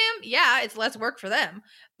carrying him, yeah, it's less work for them.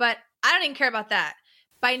 But I don't even care about that.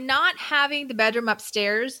 By not having the bedroom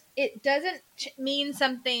upstairs, it doesn't mean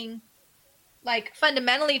something like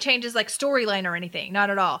fundamentally changes like storyline or anything. Not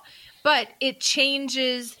at all. But it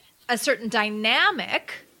changes a certain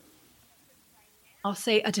dynamic. I'll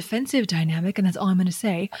say a defensive dynamic, and that's all I'm going to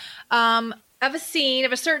say, of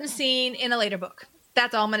a certain scene in a later book.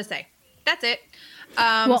 That's all I'm going to say. That's it.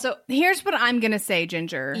 So here's what I'm going to say,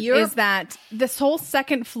 Ginger, is that this whole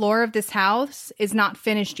second floor of this house is not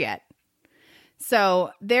finished yet.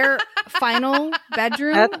 So their final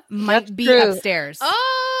bedroom might be true. upstairs.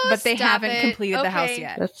 Oh, but they haven't completed the house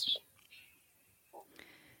yet.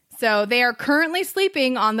 So they are currently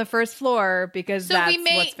sleeping on the first floor because that's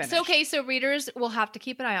what's finished. So readers will have to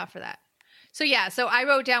keep an eye out for that. So yeah, so I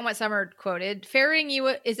wrote down what Summer quoted. Ferrying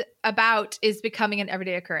you is becoming an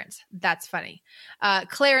everyday occurrence. That's funny.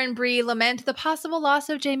 Claire and Bree lament the possible loss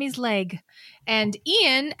of Jamie's leg. And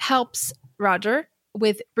Ian helps Roger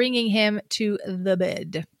with bringing him to the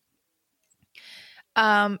bed.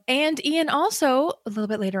 And Ian also, a little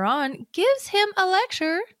bit later on, gives him a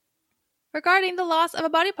lecture regarding the loss of a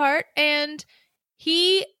body part, and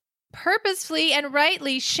he purposefully and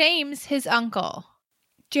rightly shames his uncle.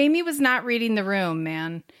 Jamie was not reading the room,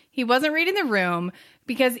 man. He wasn't reading the room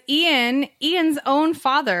because Ian's own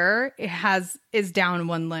father is down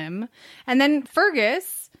one limb. And then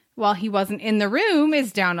Fergus, while he wasn't in the room,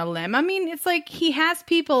 is down a limb. I mean, it's like he has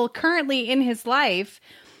people currently in his life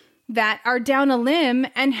that are down a limb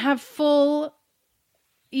and have full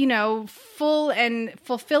and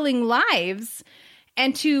fulfilling lives.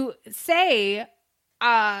 And to say,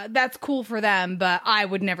 that's cool for them, but I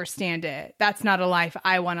would never stand it. That's not a life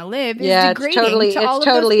I want to live. Is degrading to all of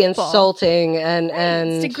those totally people. Insulting and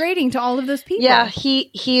It's degrading to all of those people. Yeah,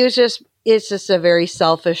 it's just a very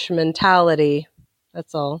selfish mentality.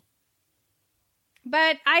 That's all.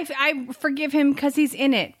 But I forgive him because he's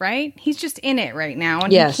in it, right? He's just in it right now,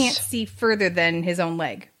 and Yes. he can't see further than his own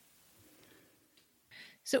leg.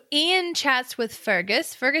 So Ian chats with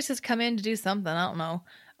Fergus. Fergus has come in to do something. I don't know.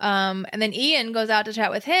 And then Ian goes out to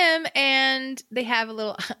chat with him, and they have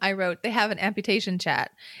they have an amputation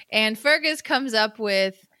chat. And Fergus comes up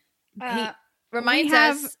with, he reminds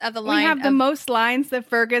us of the line. We have the most lines that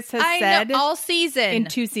Fergus has said all season. in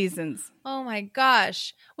 2 seasons. Oh my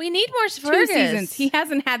gosh. We need more Fergus. 2 seasons. He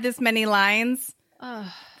hasn't had this many lines.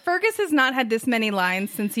 Fergus has not had this many lines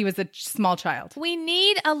since he was a small child. We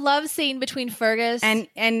need a love scene between Fergus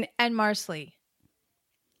and Marsley.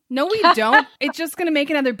 No, we don't. It's just going to make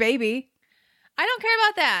another baby. I don't care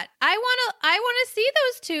about that. I want to see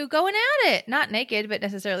those two going at it. Not naked, but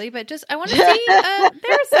necessarily, but just I want to see.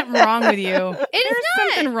 There's something wrong with you. There's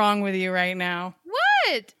not. something wrong with you right now.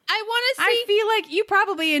 What? I want to see. I feel like you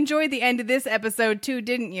probably enjoyed the end of this episode too,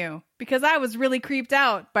 didn't you? Because I was really creeped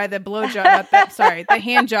out by the blowjob. The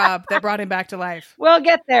hand job that brought him back to life. We'll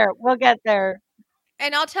get there. We'll get there.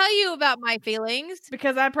 And I'll tell you about my feelings.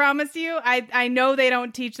 Because I promise you, I know they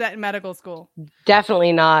don't teach that in medical school.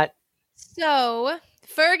 Definitely not. So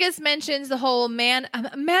Fergus mentions the whole man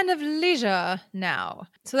of leisure now.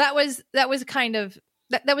 So that was kind of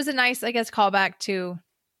that was a nice, I guess, callback to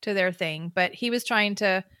their thing. But he was trying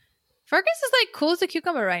to. Fergus is like cool as a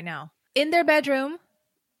cucumber right now. In their bedroom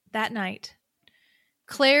that night,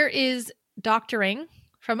 Claire is doctoring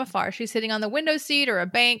from afar. She's sitting on the window seat or a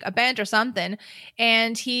bench or something,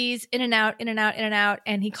 and he's in and out,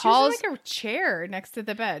 and he calls. She's like a chair next to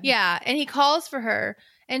the bed. Yeah, and he calls for her.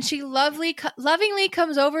 And she lovingly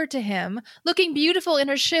comes over to him, looking beautiful in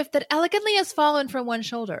her shift that elegantly has fallen from one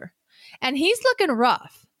shoulder. And he's looking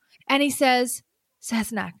rough. And he says,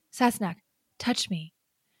 Sasnak, touch me.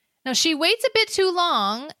 Now, she waits a bit too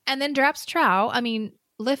long and then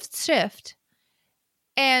lifts shift.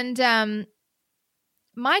 And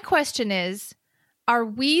my question is, are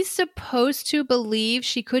we supposed to believe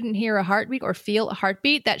she couldn't hear a heartbeat or feel a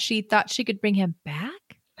heartbeat, that she thought she could bring him back?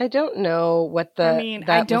 I don't know what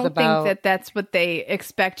I don't think that's what they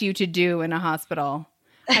expect you to do in a hospital.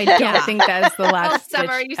 I don't think that is the last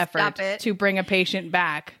ditch effort to bring a patient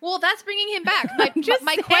back. Well, that's bringing him back.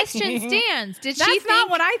 My question stands. That's not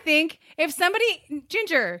what I think. If someone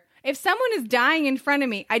is dying in front of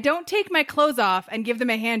me, I don't take my clothes off and give them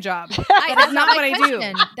a hand job. That's not what I do.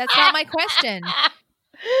 That's not my question.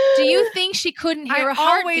 Do you think she couldn't hear a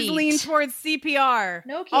heartbeat? I always lean towards CPR.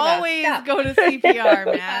 No, Kiva, always stop. go to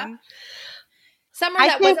CPR, man. Summer,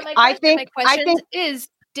 that wasn't my question. My question is,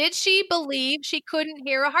 did she believe she couldn't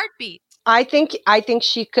hear a heartbeat? I think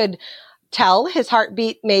she could tell his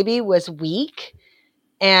heartbeat maybe was weak.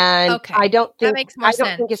 And I don't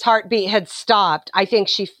think his heartbeat had stopped. I think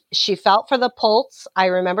she felt for the pulse. I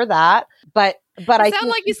remember that. But I sound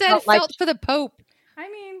like you said felt for the Pope. I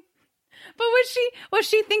mean, but was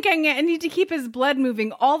she thinking I need to keep his blood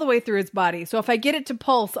moving all the way through his body? So if I get it to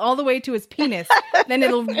pulse all the way to his penis, then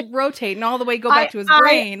it'll rotate and all the way go back to his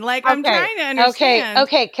brain. I'm trying to understand.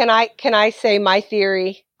 Okay. Can I say my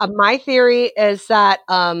theory? My theory is that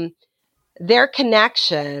their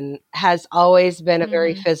connection has always been a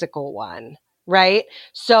very physical one, right?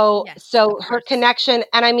 So her connection,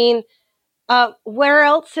 and I mean, where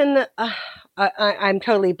else in the? I'm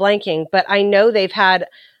totally blanking, but I know they've had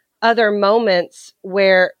other moments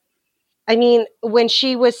where, I mean, when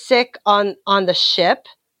she was sick on the ship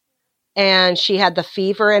and she had the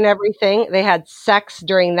fever and everything, they had sex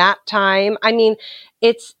during that time. I mean,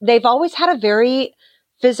 they've always had a very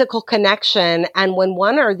physical connection. And when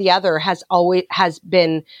one or the other has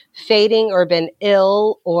been fading or been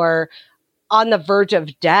ill or on the verge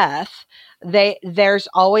of death, there's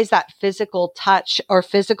always that physical touch or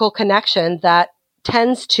physical connection that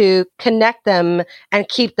tends to connect them and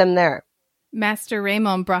keep them there. Master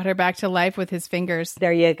Raymond brought her back to life with his fingers.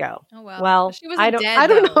 There you go. Oh, well. Well, She wasn't dead, I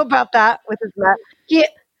don't though. know about that with his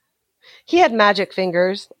he had magic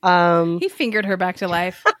fingers. He fingered her back to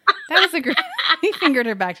life. That was a great. He fingered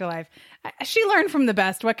her back to life. She learned from the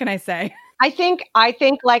best. What can I say? I think,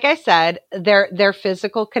 like I said, their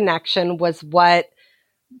physical connection was what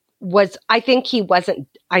was. I think he wasn't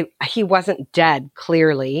dead.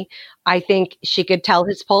 Clearly, I think she could tell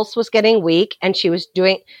his pulse was getting weak, and she was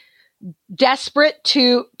desperate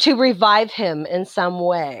to revive him in some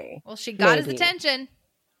way. Well, she got his maybe. attention.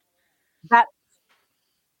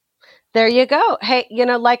 There you go. Hey,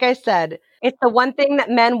 like I said, it's the one thing that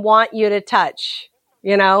men want you to touch,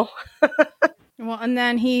 Well, and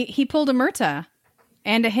then he pulled a Myrta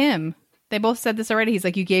and a him. They both said this already. He's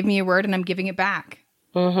like, you gave me a word and I'm giving it back.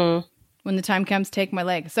 Mm-hmm. When the time comes, take my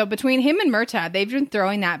leg. So between him and Myrta, they've been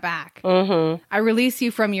throwing that back. Mm-hmm. I release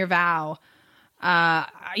you from your vow.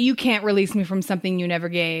 You can't release me from something you never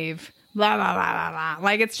gave. Blah, blah, blah, blah, blah.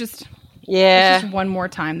 Like, it's just one more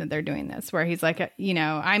time that they're doing this where he's like,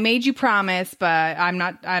 I made you promise, but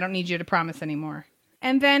I don't need you to promise anymore.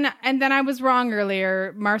 And then I was wrong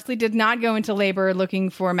earlier. Marsley did not go into labor looking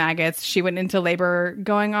for maggots. She went into labor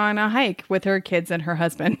going on a hike with her kids and her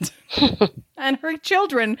husband. And her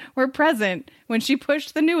children were present when she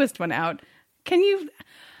pushed the newest one out.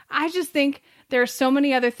 I just think there are so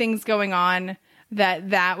many other things going on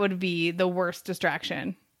that would be the worst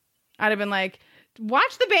distraction. I'd have been like,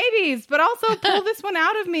 watch the babies, but also pull this one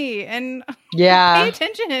out of me and pay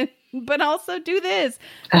attention, but also do this.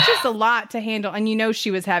 It's just a lot to handle. And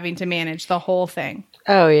she was having to manage the whole thing.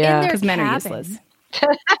 Oh, yeah. Because men are useless.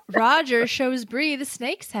 Roger shows Bree the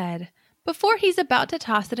snake's head before he's about to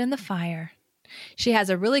toss it in the fire. She has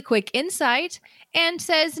a really quick insight and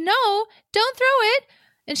says, no, don't throw it.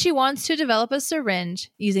 And she wants to develop a syringe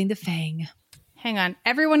using the fang. Hang on.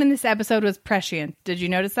 Everyone in this episode was prescient. Did you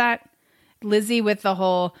notice that? Lizzie with the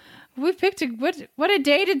whole, we picked what a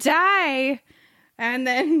day to die. And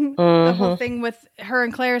then the whole thing with her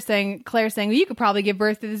and Claire saying, well, you could probably give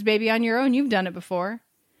birth to this baby on your own. You've done it before.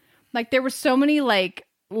 Like, there were so many, like,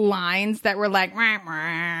 lines that were like, wah,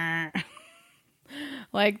 wah.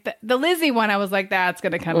 Like, the Lizzie one, I was like, that's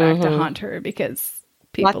going to come back to haunt her because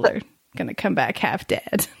people are going to come back half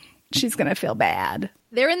dead. She's going to feel bad.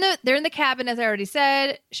 They're in the cabin, as I already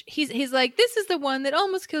said. He's like, this is the one that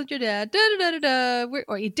almost killed your dad. Da da da da da.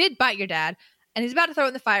 Or he did bite your dad, and he's about to throw it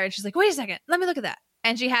in the fire. And she's like, wait a second, let me look at that.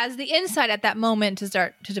 And she has the insight at that moment to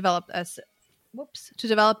start to develop a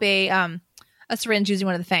syringe using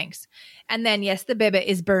one of the fangs. And then yes, the baby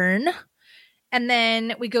is burned. And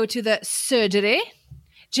then we go to the surgery.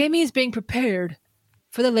 Jamie is being prepared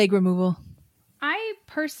for the leg removal. I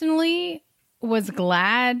personally was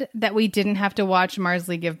glad that we didn't have to watch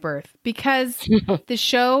Marsley give birth because the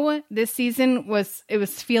show this season was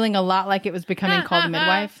feeling a lot like it was becoming called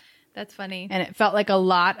Midwife. That's funny. And it felt like a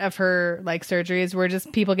lot of her like surgeries were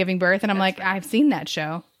just people giving birth. And I'm like, I've seen that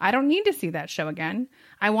show. I don't need to see that show again.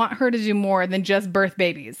 I want her to do more than just birth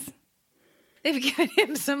babies. They've given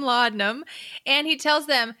him some laudanum, and he tells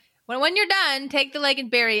them, when you're done, take the leg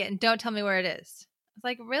and bury it, and don't tell me where it is. It's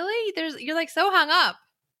like, really? You're like so hung up.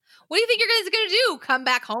 What do you think you're guys going to do? Come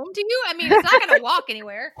back home to you? I mean, it's not going to walk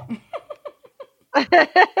anywhere.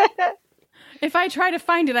 If I try to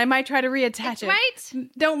find it, I might try to reattach it. Right?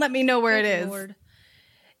 Don't let me know where it is. Lord.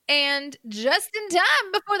 And just in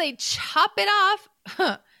time before they chop it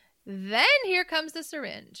off, then here comes the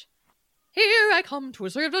syringe. Here I come to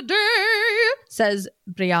save the day, says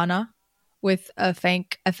Brianna with a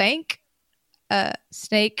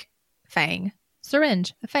snake fang,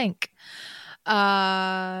 syringe, a fank.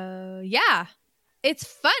 Yeah, it's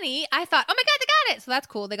funny. I thought, oh my God, they got it. So that's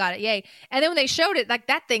cool. They got it. Yay. And then when they showed it, like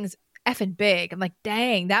that thing's effing big. I'm like,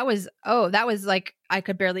 dang, that was like, I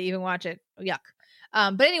could barely even watch it. Yuck.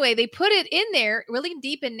 But anyway, they put it in there really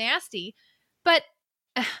deep and nasty, but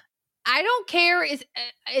I don't care.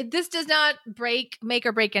 This does not make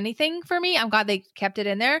or break anything for me. I'm glad they kept it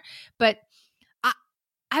in there, but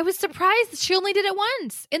I was surprised that she only did it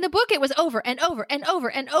once. In the book, it was over and over and over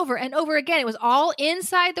and over and over again. It was all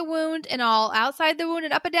inside the wound and all outside the wound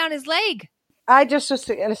and up and down his leg. I just was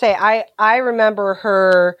going to say, I remember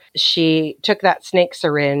her, she took that snake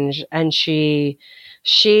syringe and she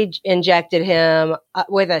injected him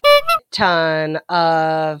with a ton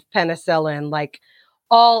of penicillin, like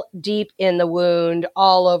all deep in the wound,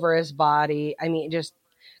 all over his body. I mean, just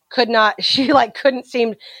couldn't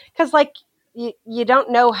seem, because like, you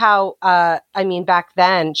don't know how, back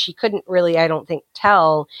then she couldn't really, I don't think,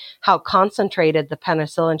 tell how concentrated the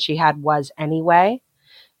penicillin she had was anyway.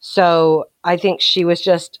 So I think she was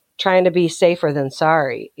just trying to be safer than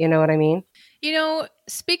sorry. You know what I mean?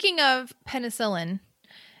 Speaking of penicillin,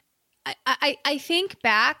 I think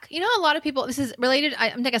back, a lot of people, this is related.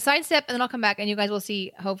 I'm taking a sidestep and then I'll come back and you guys will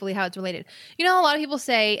see hopefully how it's related. A lot of people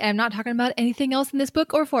say, and I'm not talking about anything else in this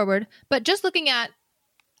book or forward, but just looking at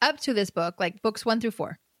up to this book, like books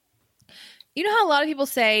 1-4. How a lot of people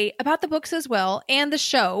say about the books as well and the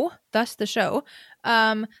show, thus the show,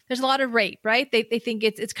 there's a lot of rape, right? They think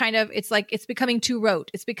it's like it's becoming too rote.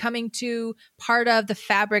 It's becoming too part of the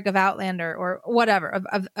fabric of Outlander or whatever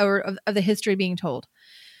of the history being told.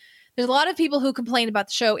 There's a lot of people who complain about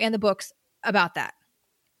the show and the books about that.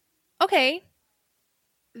 Okay.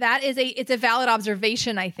 It's a valid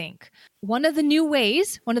observation, I think. One of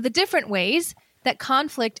the different ways that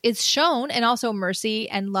conflict is shown, and also mercy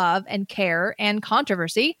and love and care and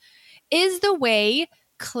controversy, is the way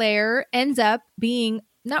Claire ends up being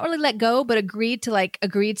not really let go, but agreed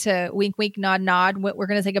to wink, wink, nod, nod. We're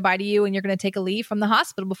going to say goodbye to you, and you're going to take a leave from the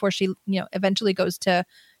hospital before she, eventually goes to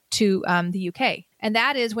the UK. And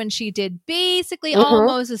that is when she did basically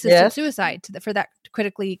almost assisted suicide for that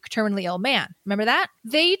critically, terminally ill man. Remember that?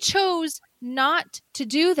 They chose not to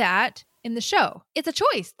do that in the show. It's a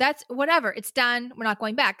choice. That's whatever. It's done. We're not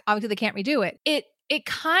going back. Obviously, they can't redo it. It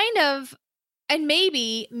kind of, and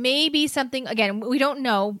maybe something, again, we don't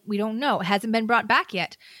know. It hasn't been brought back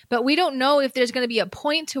yet. But we don't know if there's going to be a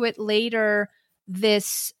point to it later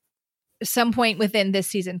some point within this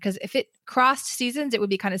season, because if it crossed seasons, it would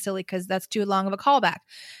be kind of silly because that's too long of a callback.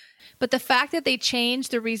 But the fact that they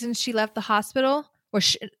changed the reasons she left the hospital,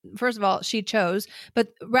 first of all, she chose, but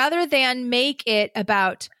rather than make it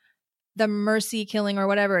about the mercy killing or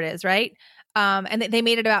whatever it is, right? And they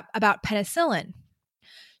made it about penicillin.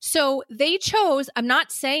 So they chose, I'm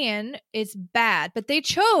not saying it's bad, but they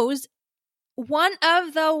chose one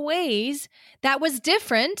of the ways that was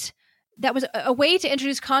different. That was a way to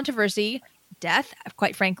introduce controversy, death,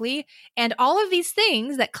 quite frankly, and all of these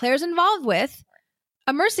things that Claire's involved with,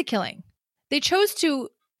 a mercy killing. They chose to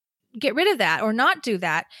get rid of that or not do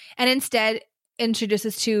that, and instead introduce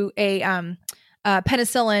us to a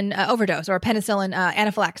penicillin overdose or a penicillin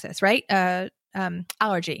anaphylaxis, right?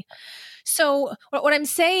 Allergy. So what I'm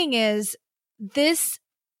saying is this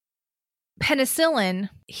penicillin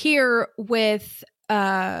here with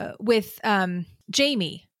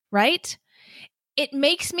Jamie, right? It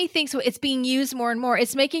makes me think, so it's being used more and more.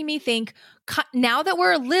 It's making me think, now that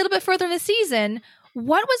we're a little bit further in the season,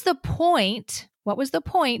 what was the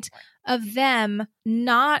point of them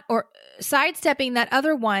not, or sidestepping that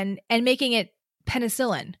other one and making it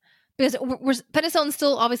penicillin? Because penicillin's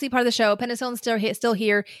still obviously part of the show. Penicillin's still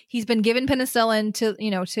here. He's been given penicillin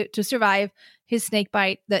to survive his snake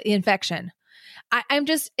bite, the infection.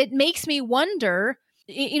 It makes me wonder,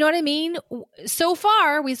 you know what I mean? So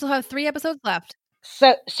far, we still have 3 episodes left.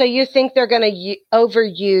 So you think they're going to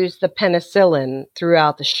overuse the penicillin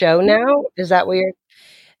throughout the show now? Is that what you're?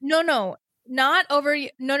 No, not over.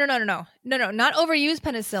 No, not overuse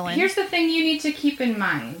penicillin. Here's the thing you need to keep in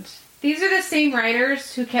mind. These are the same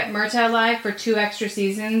writers who kept Murta alive for 2 extra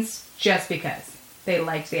seasons just because they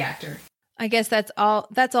liked the actor. I guess that's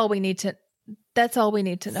all we need to. That's all we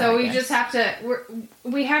need to know. So we just have to.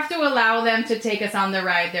 We have to allow them to take us on the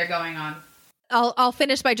ride they're going on. I'll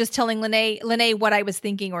finish by just telling Lene what I was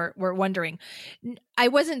thinking or wondering. I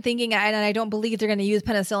wasn't thinking, and I don't believe they're going to use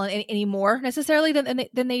penicillin any more necessarily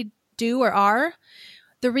than they do or are.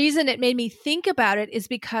 The reason it made me think about it is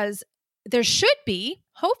because there should be,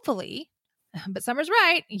 hopefully, but Summer's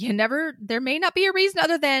right. There may not be a reason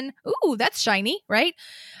other than, ooh, that's shiny, right?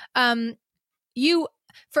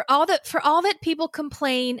 For all that people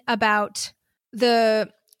complain about the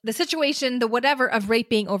situation, the whatever of rape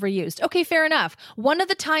being overused. Okay, fair enough. One of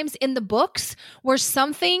the times in the books where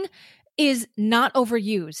something is not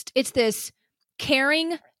overused, it's this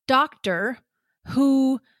caring doctor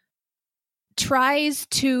who tries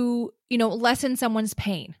to, lessen someone's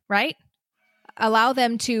pain, right? Allow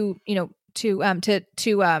them to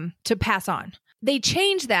pass on. They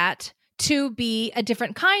change that to be a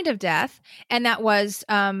different kind of death, and that was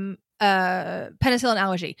penicillin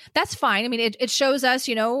allergy. That's fine. I mean, it shows us,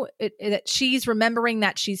 that she's remembering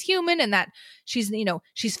that she's human and that she's,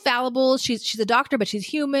 she's fallible. She's a doctor, but she's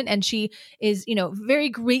human, and she is, very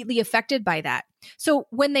greatly affected by that. So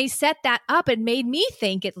when they set that up, it made me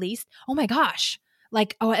think, at least, oh my gosh,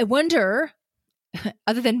 like, oh, I wonder,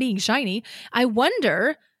 other than being shiny, I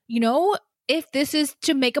wonder, if this is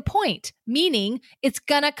to make a point, meaning it's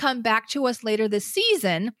going to come back to us later this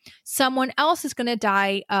season. Someone else is going to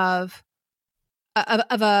die of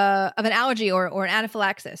an allergy or an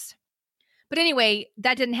anaphylaxis. But anyway,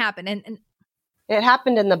 that didn't happen. And It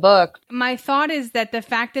happened in the book. My thought is that the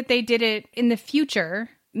fact that they did it in the future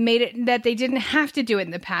made it that they didn't have to do it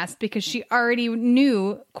in the past because she already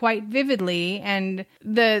knew quite vividly and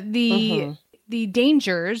the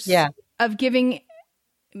dangers of giving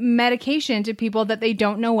medication to people that they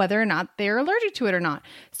don't know whether or not they're allergic to it or not.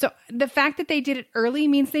 So the fact that they did it early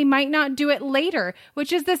means they might not do it later,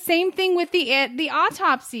 which is the same thing with the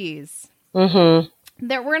autopsies.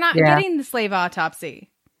 That we're not getting the slave autopsy.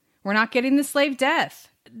 We're not getting the slave death.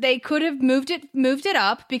 They could have moved it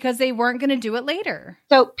up because they weren't going to do it later.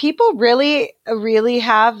 So people really, really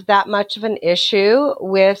have that much of an issue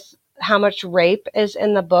with how much rape is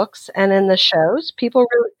in the books and in the shows. People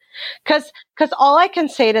really, because all I can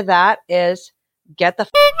say to that is get the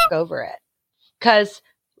over it. Because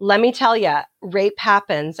let me tell you, rape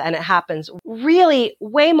happens, and it happens really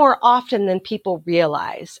way more often than people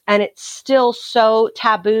realize. And it's still so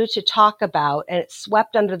taboo to talk about, and it's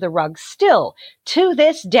swept under the rug still to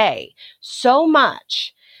this day so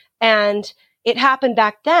much. And it happened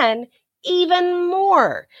back then even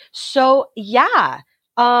more. So yeah,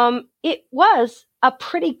 it was a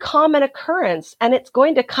pretty common occurrence, and it's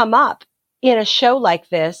going to come up in a show like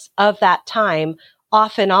this of that time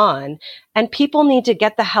off and on. And people need to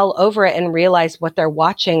get the hell over it and realize what they're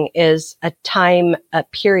watching is a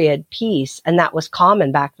period piece. And that was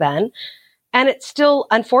common back then. And it's still,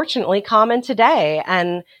 unfortunately, common today.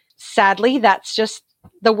 And sadly, that's just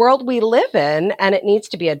the world we live in, and it needs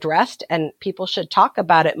to be addressed, and people should talk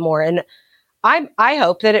about it more. And I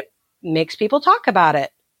hope that it makes people talk about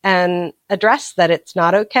it and address that it's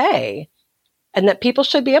not okay. And that people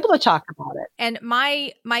should be able to talk about it. And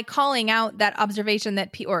my calling out that observation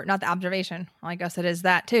that or not the observation, well, I guess it is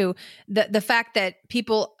that too. The fact that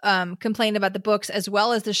people complain about the books as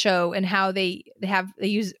well as the show and how they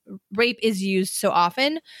use rape is used so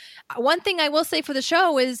often. One thing I will say for the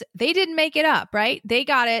show is they didn't make it up, right? They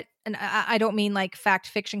got it. And I don't mean like fact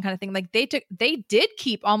fiction kind of thing. Like they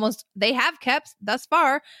have kept thus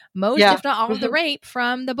far most, if not all of the rape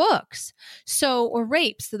from the books. So, or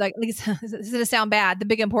rapes, so like this is going to sound bad. The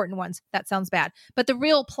big important ones, that sounds bad. But the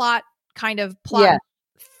real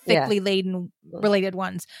thickly laden related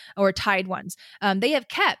ones or tied ones, they have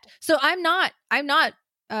kept. So I'm not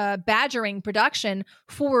badgering production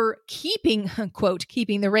for keeping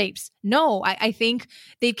the rapes. No, I think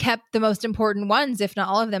they've kept the most important ones, if not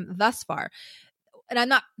all of them, thus far. And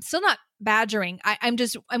I'm still not badgering.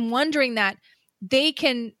 I'm wondering that they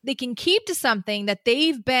can keep to something that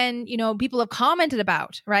they've been, people have commented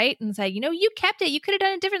about, right? And say, you kept it, you could have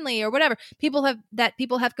done it differently or whatever. People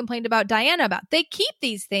have complained about Diana about. They keep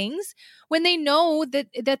these things when they know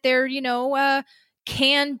that they're,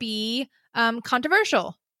 can be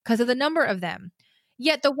controversial because of the number of them.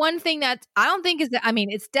 Yet the one thing that I don't think is that,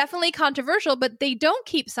 it's definitely controversial, but they don't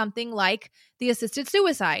keep something like the assisted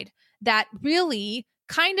suicide that really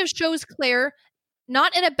kind of shows Claire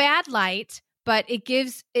not in a bad light, but it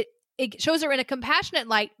shows her in a compassionate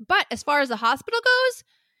light. But as far as the hospital goes,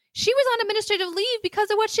 she was on administrative leave because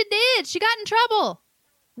of what she did. She got in trouble.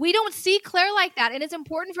 We don't see Claire like that, and it's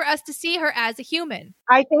important for us to see her as a human.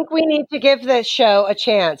 I think we need to give the show a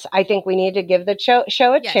chance. I think we need to give the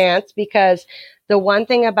show a chance, because the one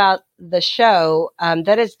thing about the show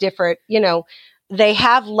that is different, they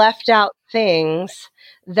have left out things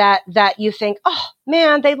that you think, oh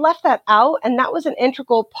man, they left that out, and that was an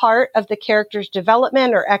integral part of the character's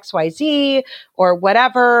development or XYZ or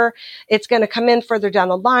whatever. It's going to come in further down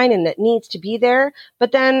the line, and it needs to be there.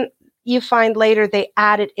 But then you find later they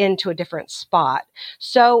add it into a different spot.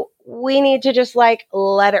 So we need to just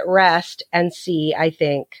let it rest and see, I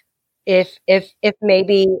think, if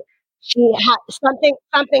maybe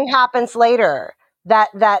something happens later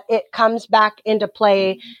that it comes back into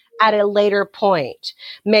play at a later point.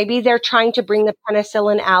 Maybe they're trying to bring the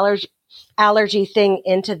penicillin allergy thing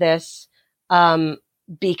into this,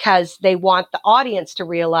 because they want the audience to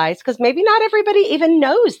realize, because maybe not everybody even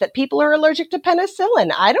knows that people are allergic to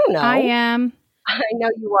penicillin. I don't know. I am. I know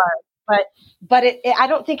you are, but I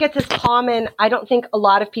don't think it's as common. I don't think a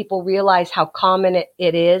lot of people realize how common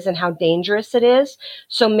it is and how dangerous it is.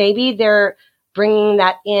 So maybe they're brought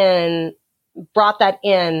that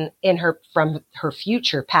in from her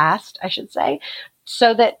future past, I should say,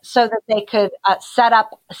 so that they could set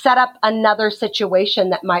up another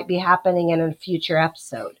situation that might be happening in a future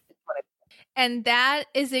episode. And that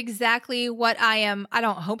is exactly what I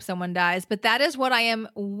don't hope someone dies, but that is what I am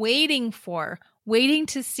waiting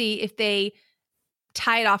to see if they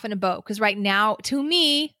tie it off in a bow. Because right now, to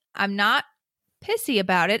me, I'm not pissy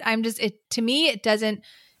about it. To me, it doesn't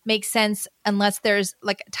make sense unless there's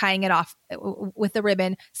tying it off with the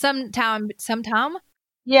ribbon. Sometime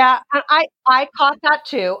Yeah, and I caught that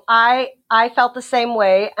too. I felt the same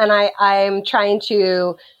way, and I'm trying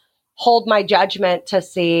to hold my judgment to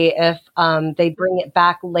see if they bring it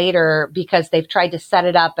back later because they've tried to set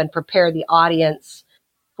it up and prepare the audience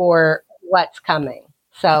for what's coming.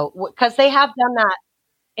 So because they have done that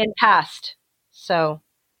in past, so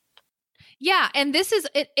Yeah, and this is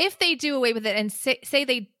if they do away with it and say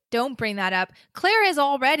they don't bring that up. Claire has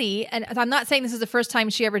already, and I'm not saying this is the first time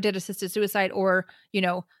she ever did assisted suicide or,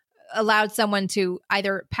 allowed someone to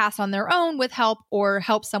either pass on their own with help or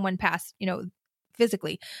help someone pass,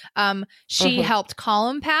 physically. She helped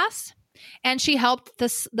Colin pass, and she helped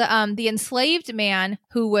the enslaved man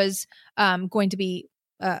who was going to be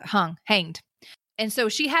hanged. And so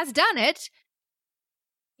she has done it.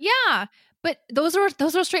 Yeah, but those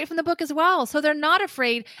are straight from the book as well. So they're not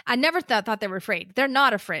afraid. I never thought they were afraid. They're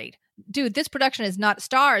not afraid. Dude, this production is not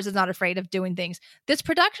afraid of doing things. This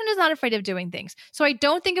production is not afraid of doing things. So I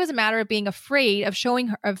don't think it was a matter of being afraid of showing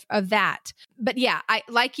her of that. But yeah, I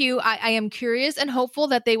like you. I am curious and hopeful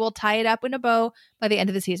that they will tie it up in a bow by the end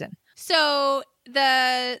of the season. So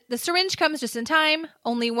the syringe comes just in time.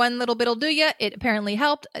 Only one little bit'll do ya. It apparently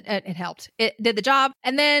helped. It helped. It did the job.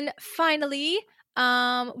 And then finally,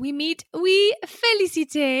 we meet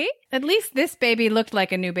Felicite. At least this baby looked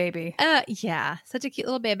like a new baby. Yeah, such a cute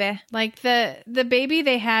little baby. Like the baby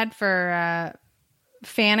they had for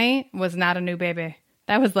Fanny was not a new baby.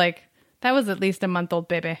 That was at least a month-old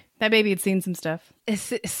baby. That baby had seen some stuff.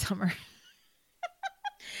 It's summer.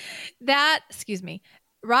 Excuse me.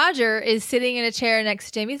 Roger is sitting in a chair next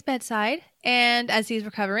to Jamie's bedside, and as he's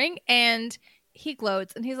recovering, and he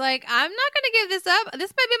gloats, and he's like, I'm not going to give this up.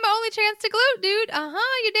 This might be my only chance to gloat, dude.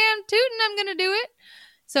 You damn tootin', I'm going to do it.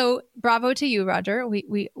 So bravo to you, Roger.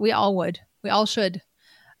 We all would. We all should.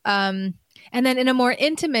 And then in a more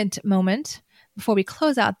intimate moment, before we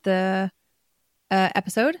close out the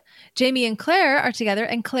episode, Jamie and Claire are together,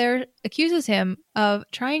 and Claire accuses him of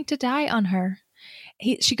trying to die on her.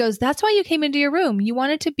 She goes, that's why you came into your room. You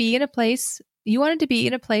wanted to be in a place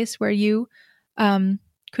where you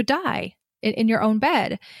could die in your own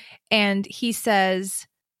bed. And he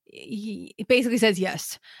basically says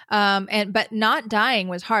yes. But not dying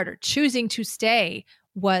was harder. Choosing to stay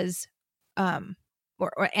was,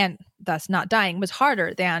 and thus not dying was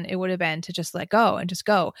harder than it would have been to just let go and just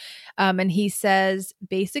go. And he says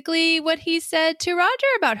basically what he said to Roger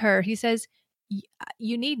about her. He says,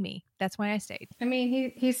 you need me. That's why I stayed. I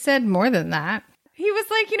mean, he said more than that. He was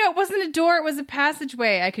like, it wasn't a door, it was a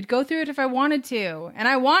passageway. I could go through it if I wanted to. And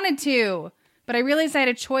I wanted to. But I realized I had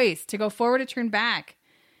a choice to go forward or turn back.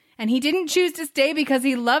 And he didn't choose to stay because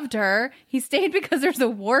he loved her. He stayed because there's a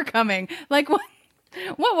war coming. Like, what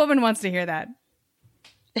woman wants to hear that?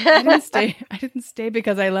 I didn't stay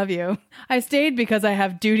because I love you. I stayed because I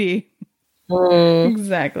have duty.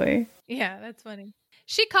 Exactly. Yeah, that's funny.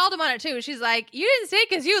 She called him on it too. She's like, you didn't stay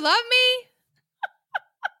because you love me?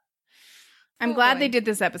 I'm glad they did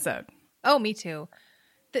this episode. Oh, me too.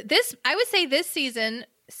 I would say this season,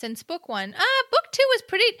 since book one, book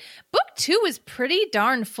two was pretty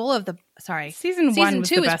darn full of season one was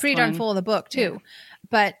two the was best pretty one. darn full of the book too. Yeah.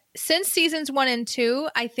 But since seasons 1 and 2,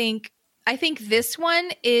 I think this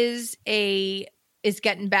one is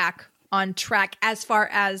getting back on track as far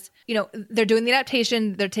as, they're doing the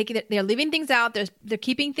adaptation, they're leaving things out, they're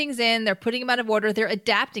keeping things in, they're putting them out of order, they're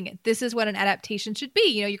adapting it. This is what an adaptation should be.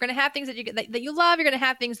 You're going to have things that you love, you're going to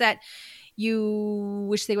have things that you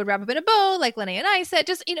wish they would wrap up in a bow, like Linnea and I said.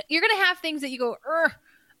 Just, you're going to have things that you go,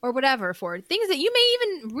 or whatever, for things that you may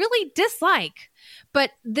even really dislike.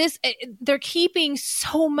 But this, they're keeping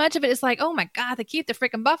so much of it. It's like, oh my God, they keep the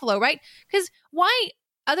freaking buffalo, right? Because why,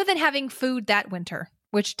 other than having food that winter,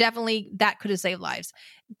 which definitely that could have saved lives,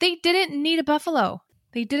 they didn't need a buffalo.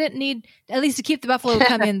 They didn't need, at least to keep the buffalo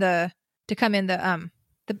come in the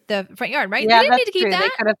front yard, right? Yeah, they didn't that's need to keep true. that. They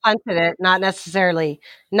could have hunted it, not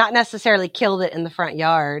necessarily killed it in the front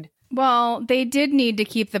yard. Well, they did need to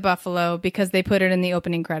keep the buffalo because they put it in the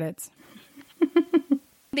opening credits.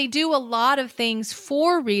 They do a lot of things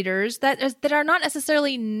for readers that are not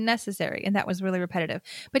necessarily necessary, and that was really repetitive.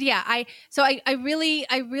 But yeah, I really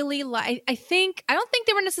like. I don't think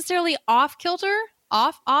they were necessarily off kilter,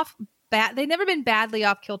 off bad. They've never been badly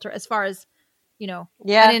off kilter as far as an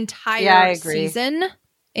entire season,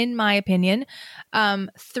 in my opinion.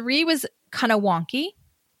 3 was kind of wonky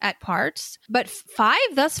at parts, but 5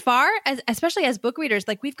 thus far, especially as book readers,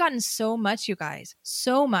 like, we've gotten so much, you guys,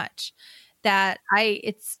 so much that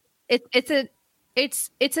it's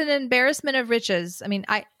an embarrassment of riches. I mean,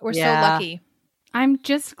 we're so lucky. I'm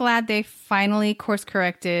just glad they finally course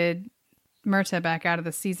corrected Myrta back out of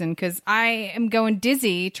the season, because I am going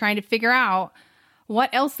dizzy trying to figure out what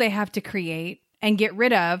else they have to create and get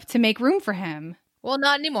rid of to make room for him. Well,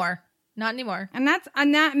 not anymore. Not anymore. And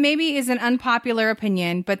that maybe is an unpopular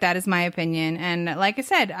opinion, but that is my opinion. And like I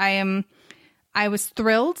said, I was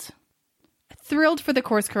thrilled for the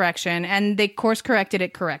course correction, and they course corrected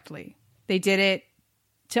it correctly. They did it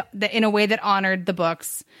in a way that honored the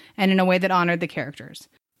books and in a way that honored the characters.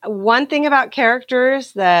 One thing about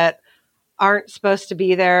characters that aren't supposed to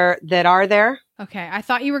be there that are there. Okay, I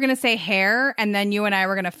thought you were going to say hair, and then you and I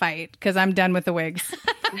were going to fight because I'm done with the wigs.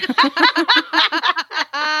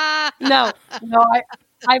 No,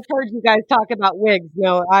 I've heard you guys talk about wigs.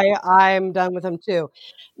 No, I'm done with them too.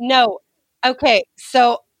 No, okay,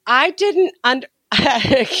 so I didn't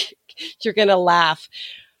you're gonna laugh.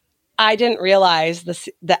 I didn't realize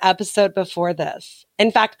the episode before this.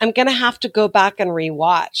 In fact, I'm gonna have to go back and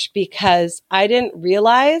rewatch because I didn't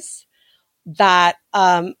realize that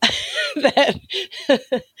that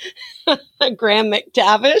Graham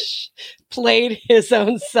McTavish played his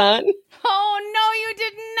own son. Oh, no, you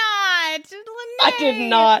did not. Lene. I did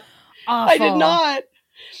not. Awful. I did not.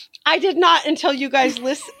 I did not until you guys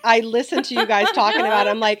I listened to you guys talking about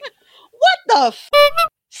it. I'm like, what the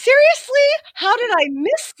seriously? How did I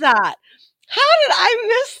miss that?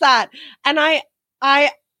 And I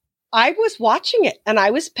was watching it and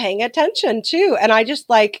I was paying attention too. And I just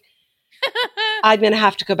like, I'm going to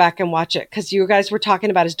have to go back and watch it because you guys were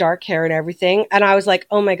talking about his dark hair and everything. And I was like,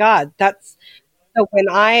 oh my God, that's so when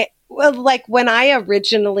I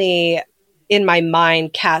originally in my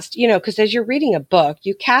mind cast, because as you're reading a book,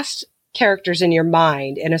 you cast characters in your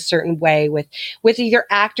mind in a certain way with either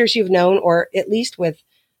actors you've known or at least with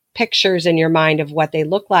pictures in your mind of what they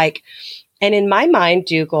look like. And in my mind,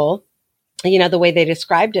 Dougal, the way they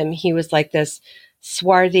described him, he was like this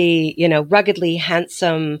swarthy, ruggedly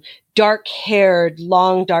handsome,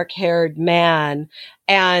 long dark-haired man.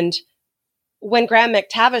 And when Graham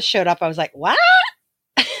McTavish showed up, I was like, what?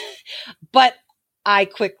 But I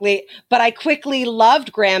quickly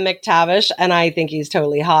loved Graham McTavish, and I think he's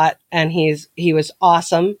totally hot, and he was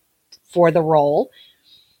awesome for the role.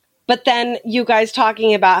 But then you guys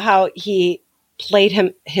talking about how he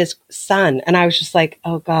played his son, and I was just like,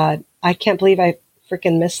 oh God, I can't believe I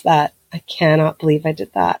freaking missed that. I cannot believe I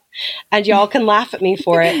did that. And y'all can laugh at me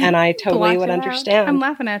for it, and I totally would understand. I'm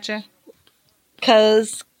laughing at you.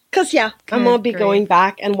 Because yeah, I'm going to be going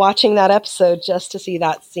back and watching that episode just to see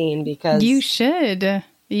that scene because... You should.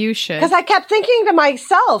 Because I kept thinking to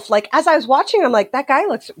myself, like, as I was watching, I'm like, that guy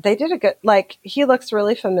he looks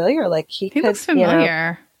really familiar. Like, he looks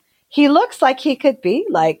familiar. He looks like he could be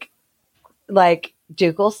like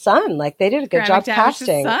Dougal's son. Like, they did a good job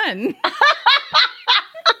casting. Son.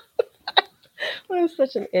 I'm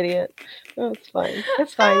such an idiot. Oh, it's fine.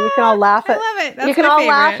 It's fine. You can all laugh at. I love it. That's you can my all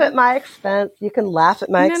favorite. laugh at my expense. You can laugh at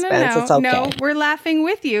my expense. It's okay. No, we're laughing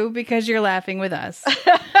with you because you're laughing with us.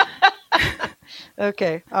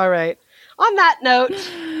 Okay. All right. On that note.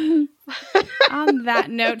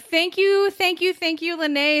 Thank you,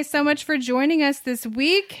 Lene, so much for joining us this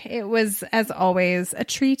week. It was, as always, a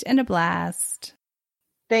treat and a blast.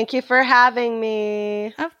 Thank you for having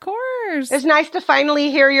me. Of course. It's nice to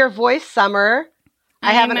finally hear your voice, Summer.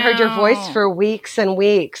 I haven't heard your voice for weeks and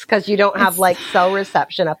weeks because you don't have cell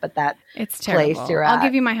reception up at that place you're at. I'll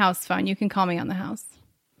give you my house phone. You can call me on the house.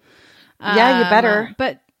 Yeah, you better.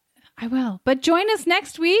 But I will. But join us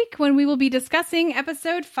next week when we will be discussing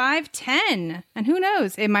episode 510. And who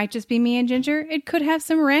knows? It might just be me and Ginger. It could have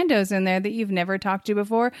some randos in there that you've never talked to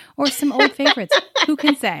before or some old favorites. Who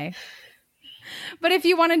can say? But if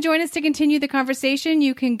you want to join us to continue the conversation,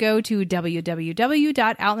 you can go to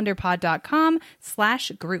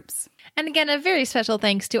www.outlanderpod.com/groups. And again, a very special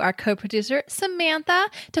thanks to our co-producer, Samantha.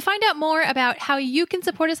 To find out more about how you can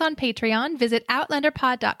support us on Patreon, visit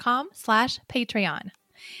outlanderpod.com/Patreon.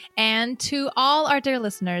 And to all our dear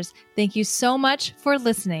listeners, thank you so much for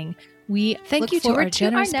listening. We thank you to our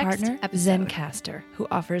generous partner, episode. Zencastr, who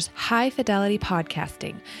offers high-fidelity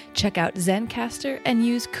podcasting. Check out Zencastr and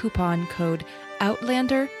use coupon code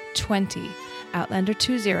Outlander20,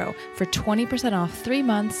 Outlander20, for 20% off 3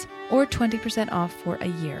 months or 20% off for a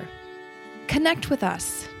year. Connect with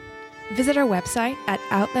us. Visit our website at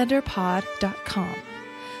outlanderpod.com.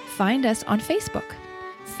 Find us on Facebook,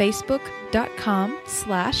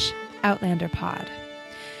 facebook.com/outlanderpod.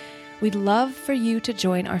 We'd love for you to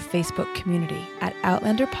join our Facebook community at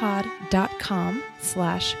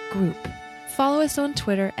outlanderpod.com/group. Follow us on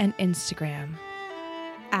Twitter and Instagram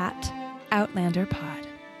at OutlanderPod.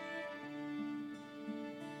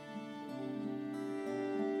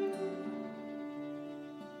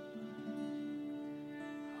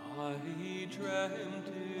 I dreamt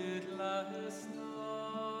it last night.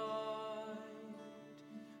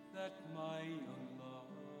 that my young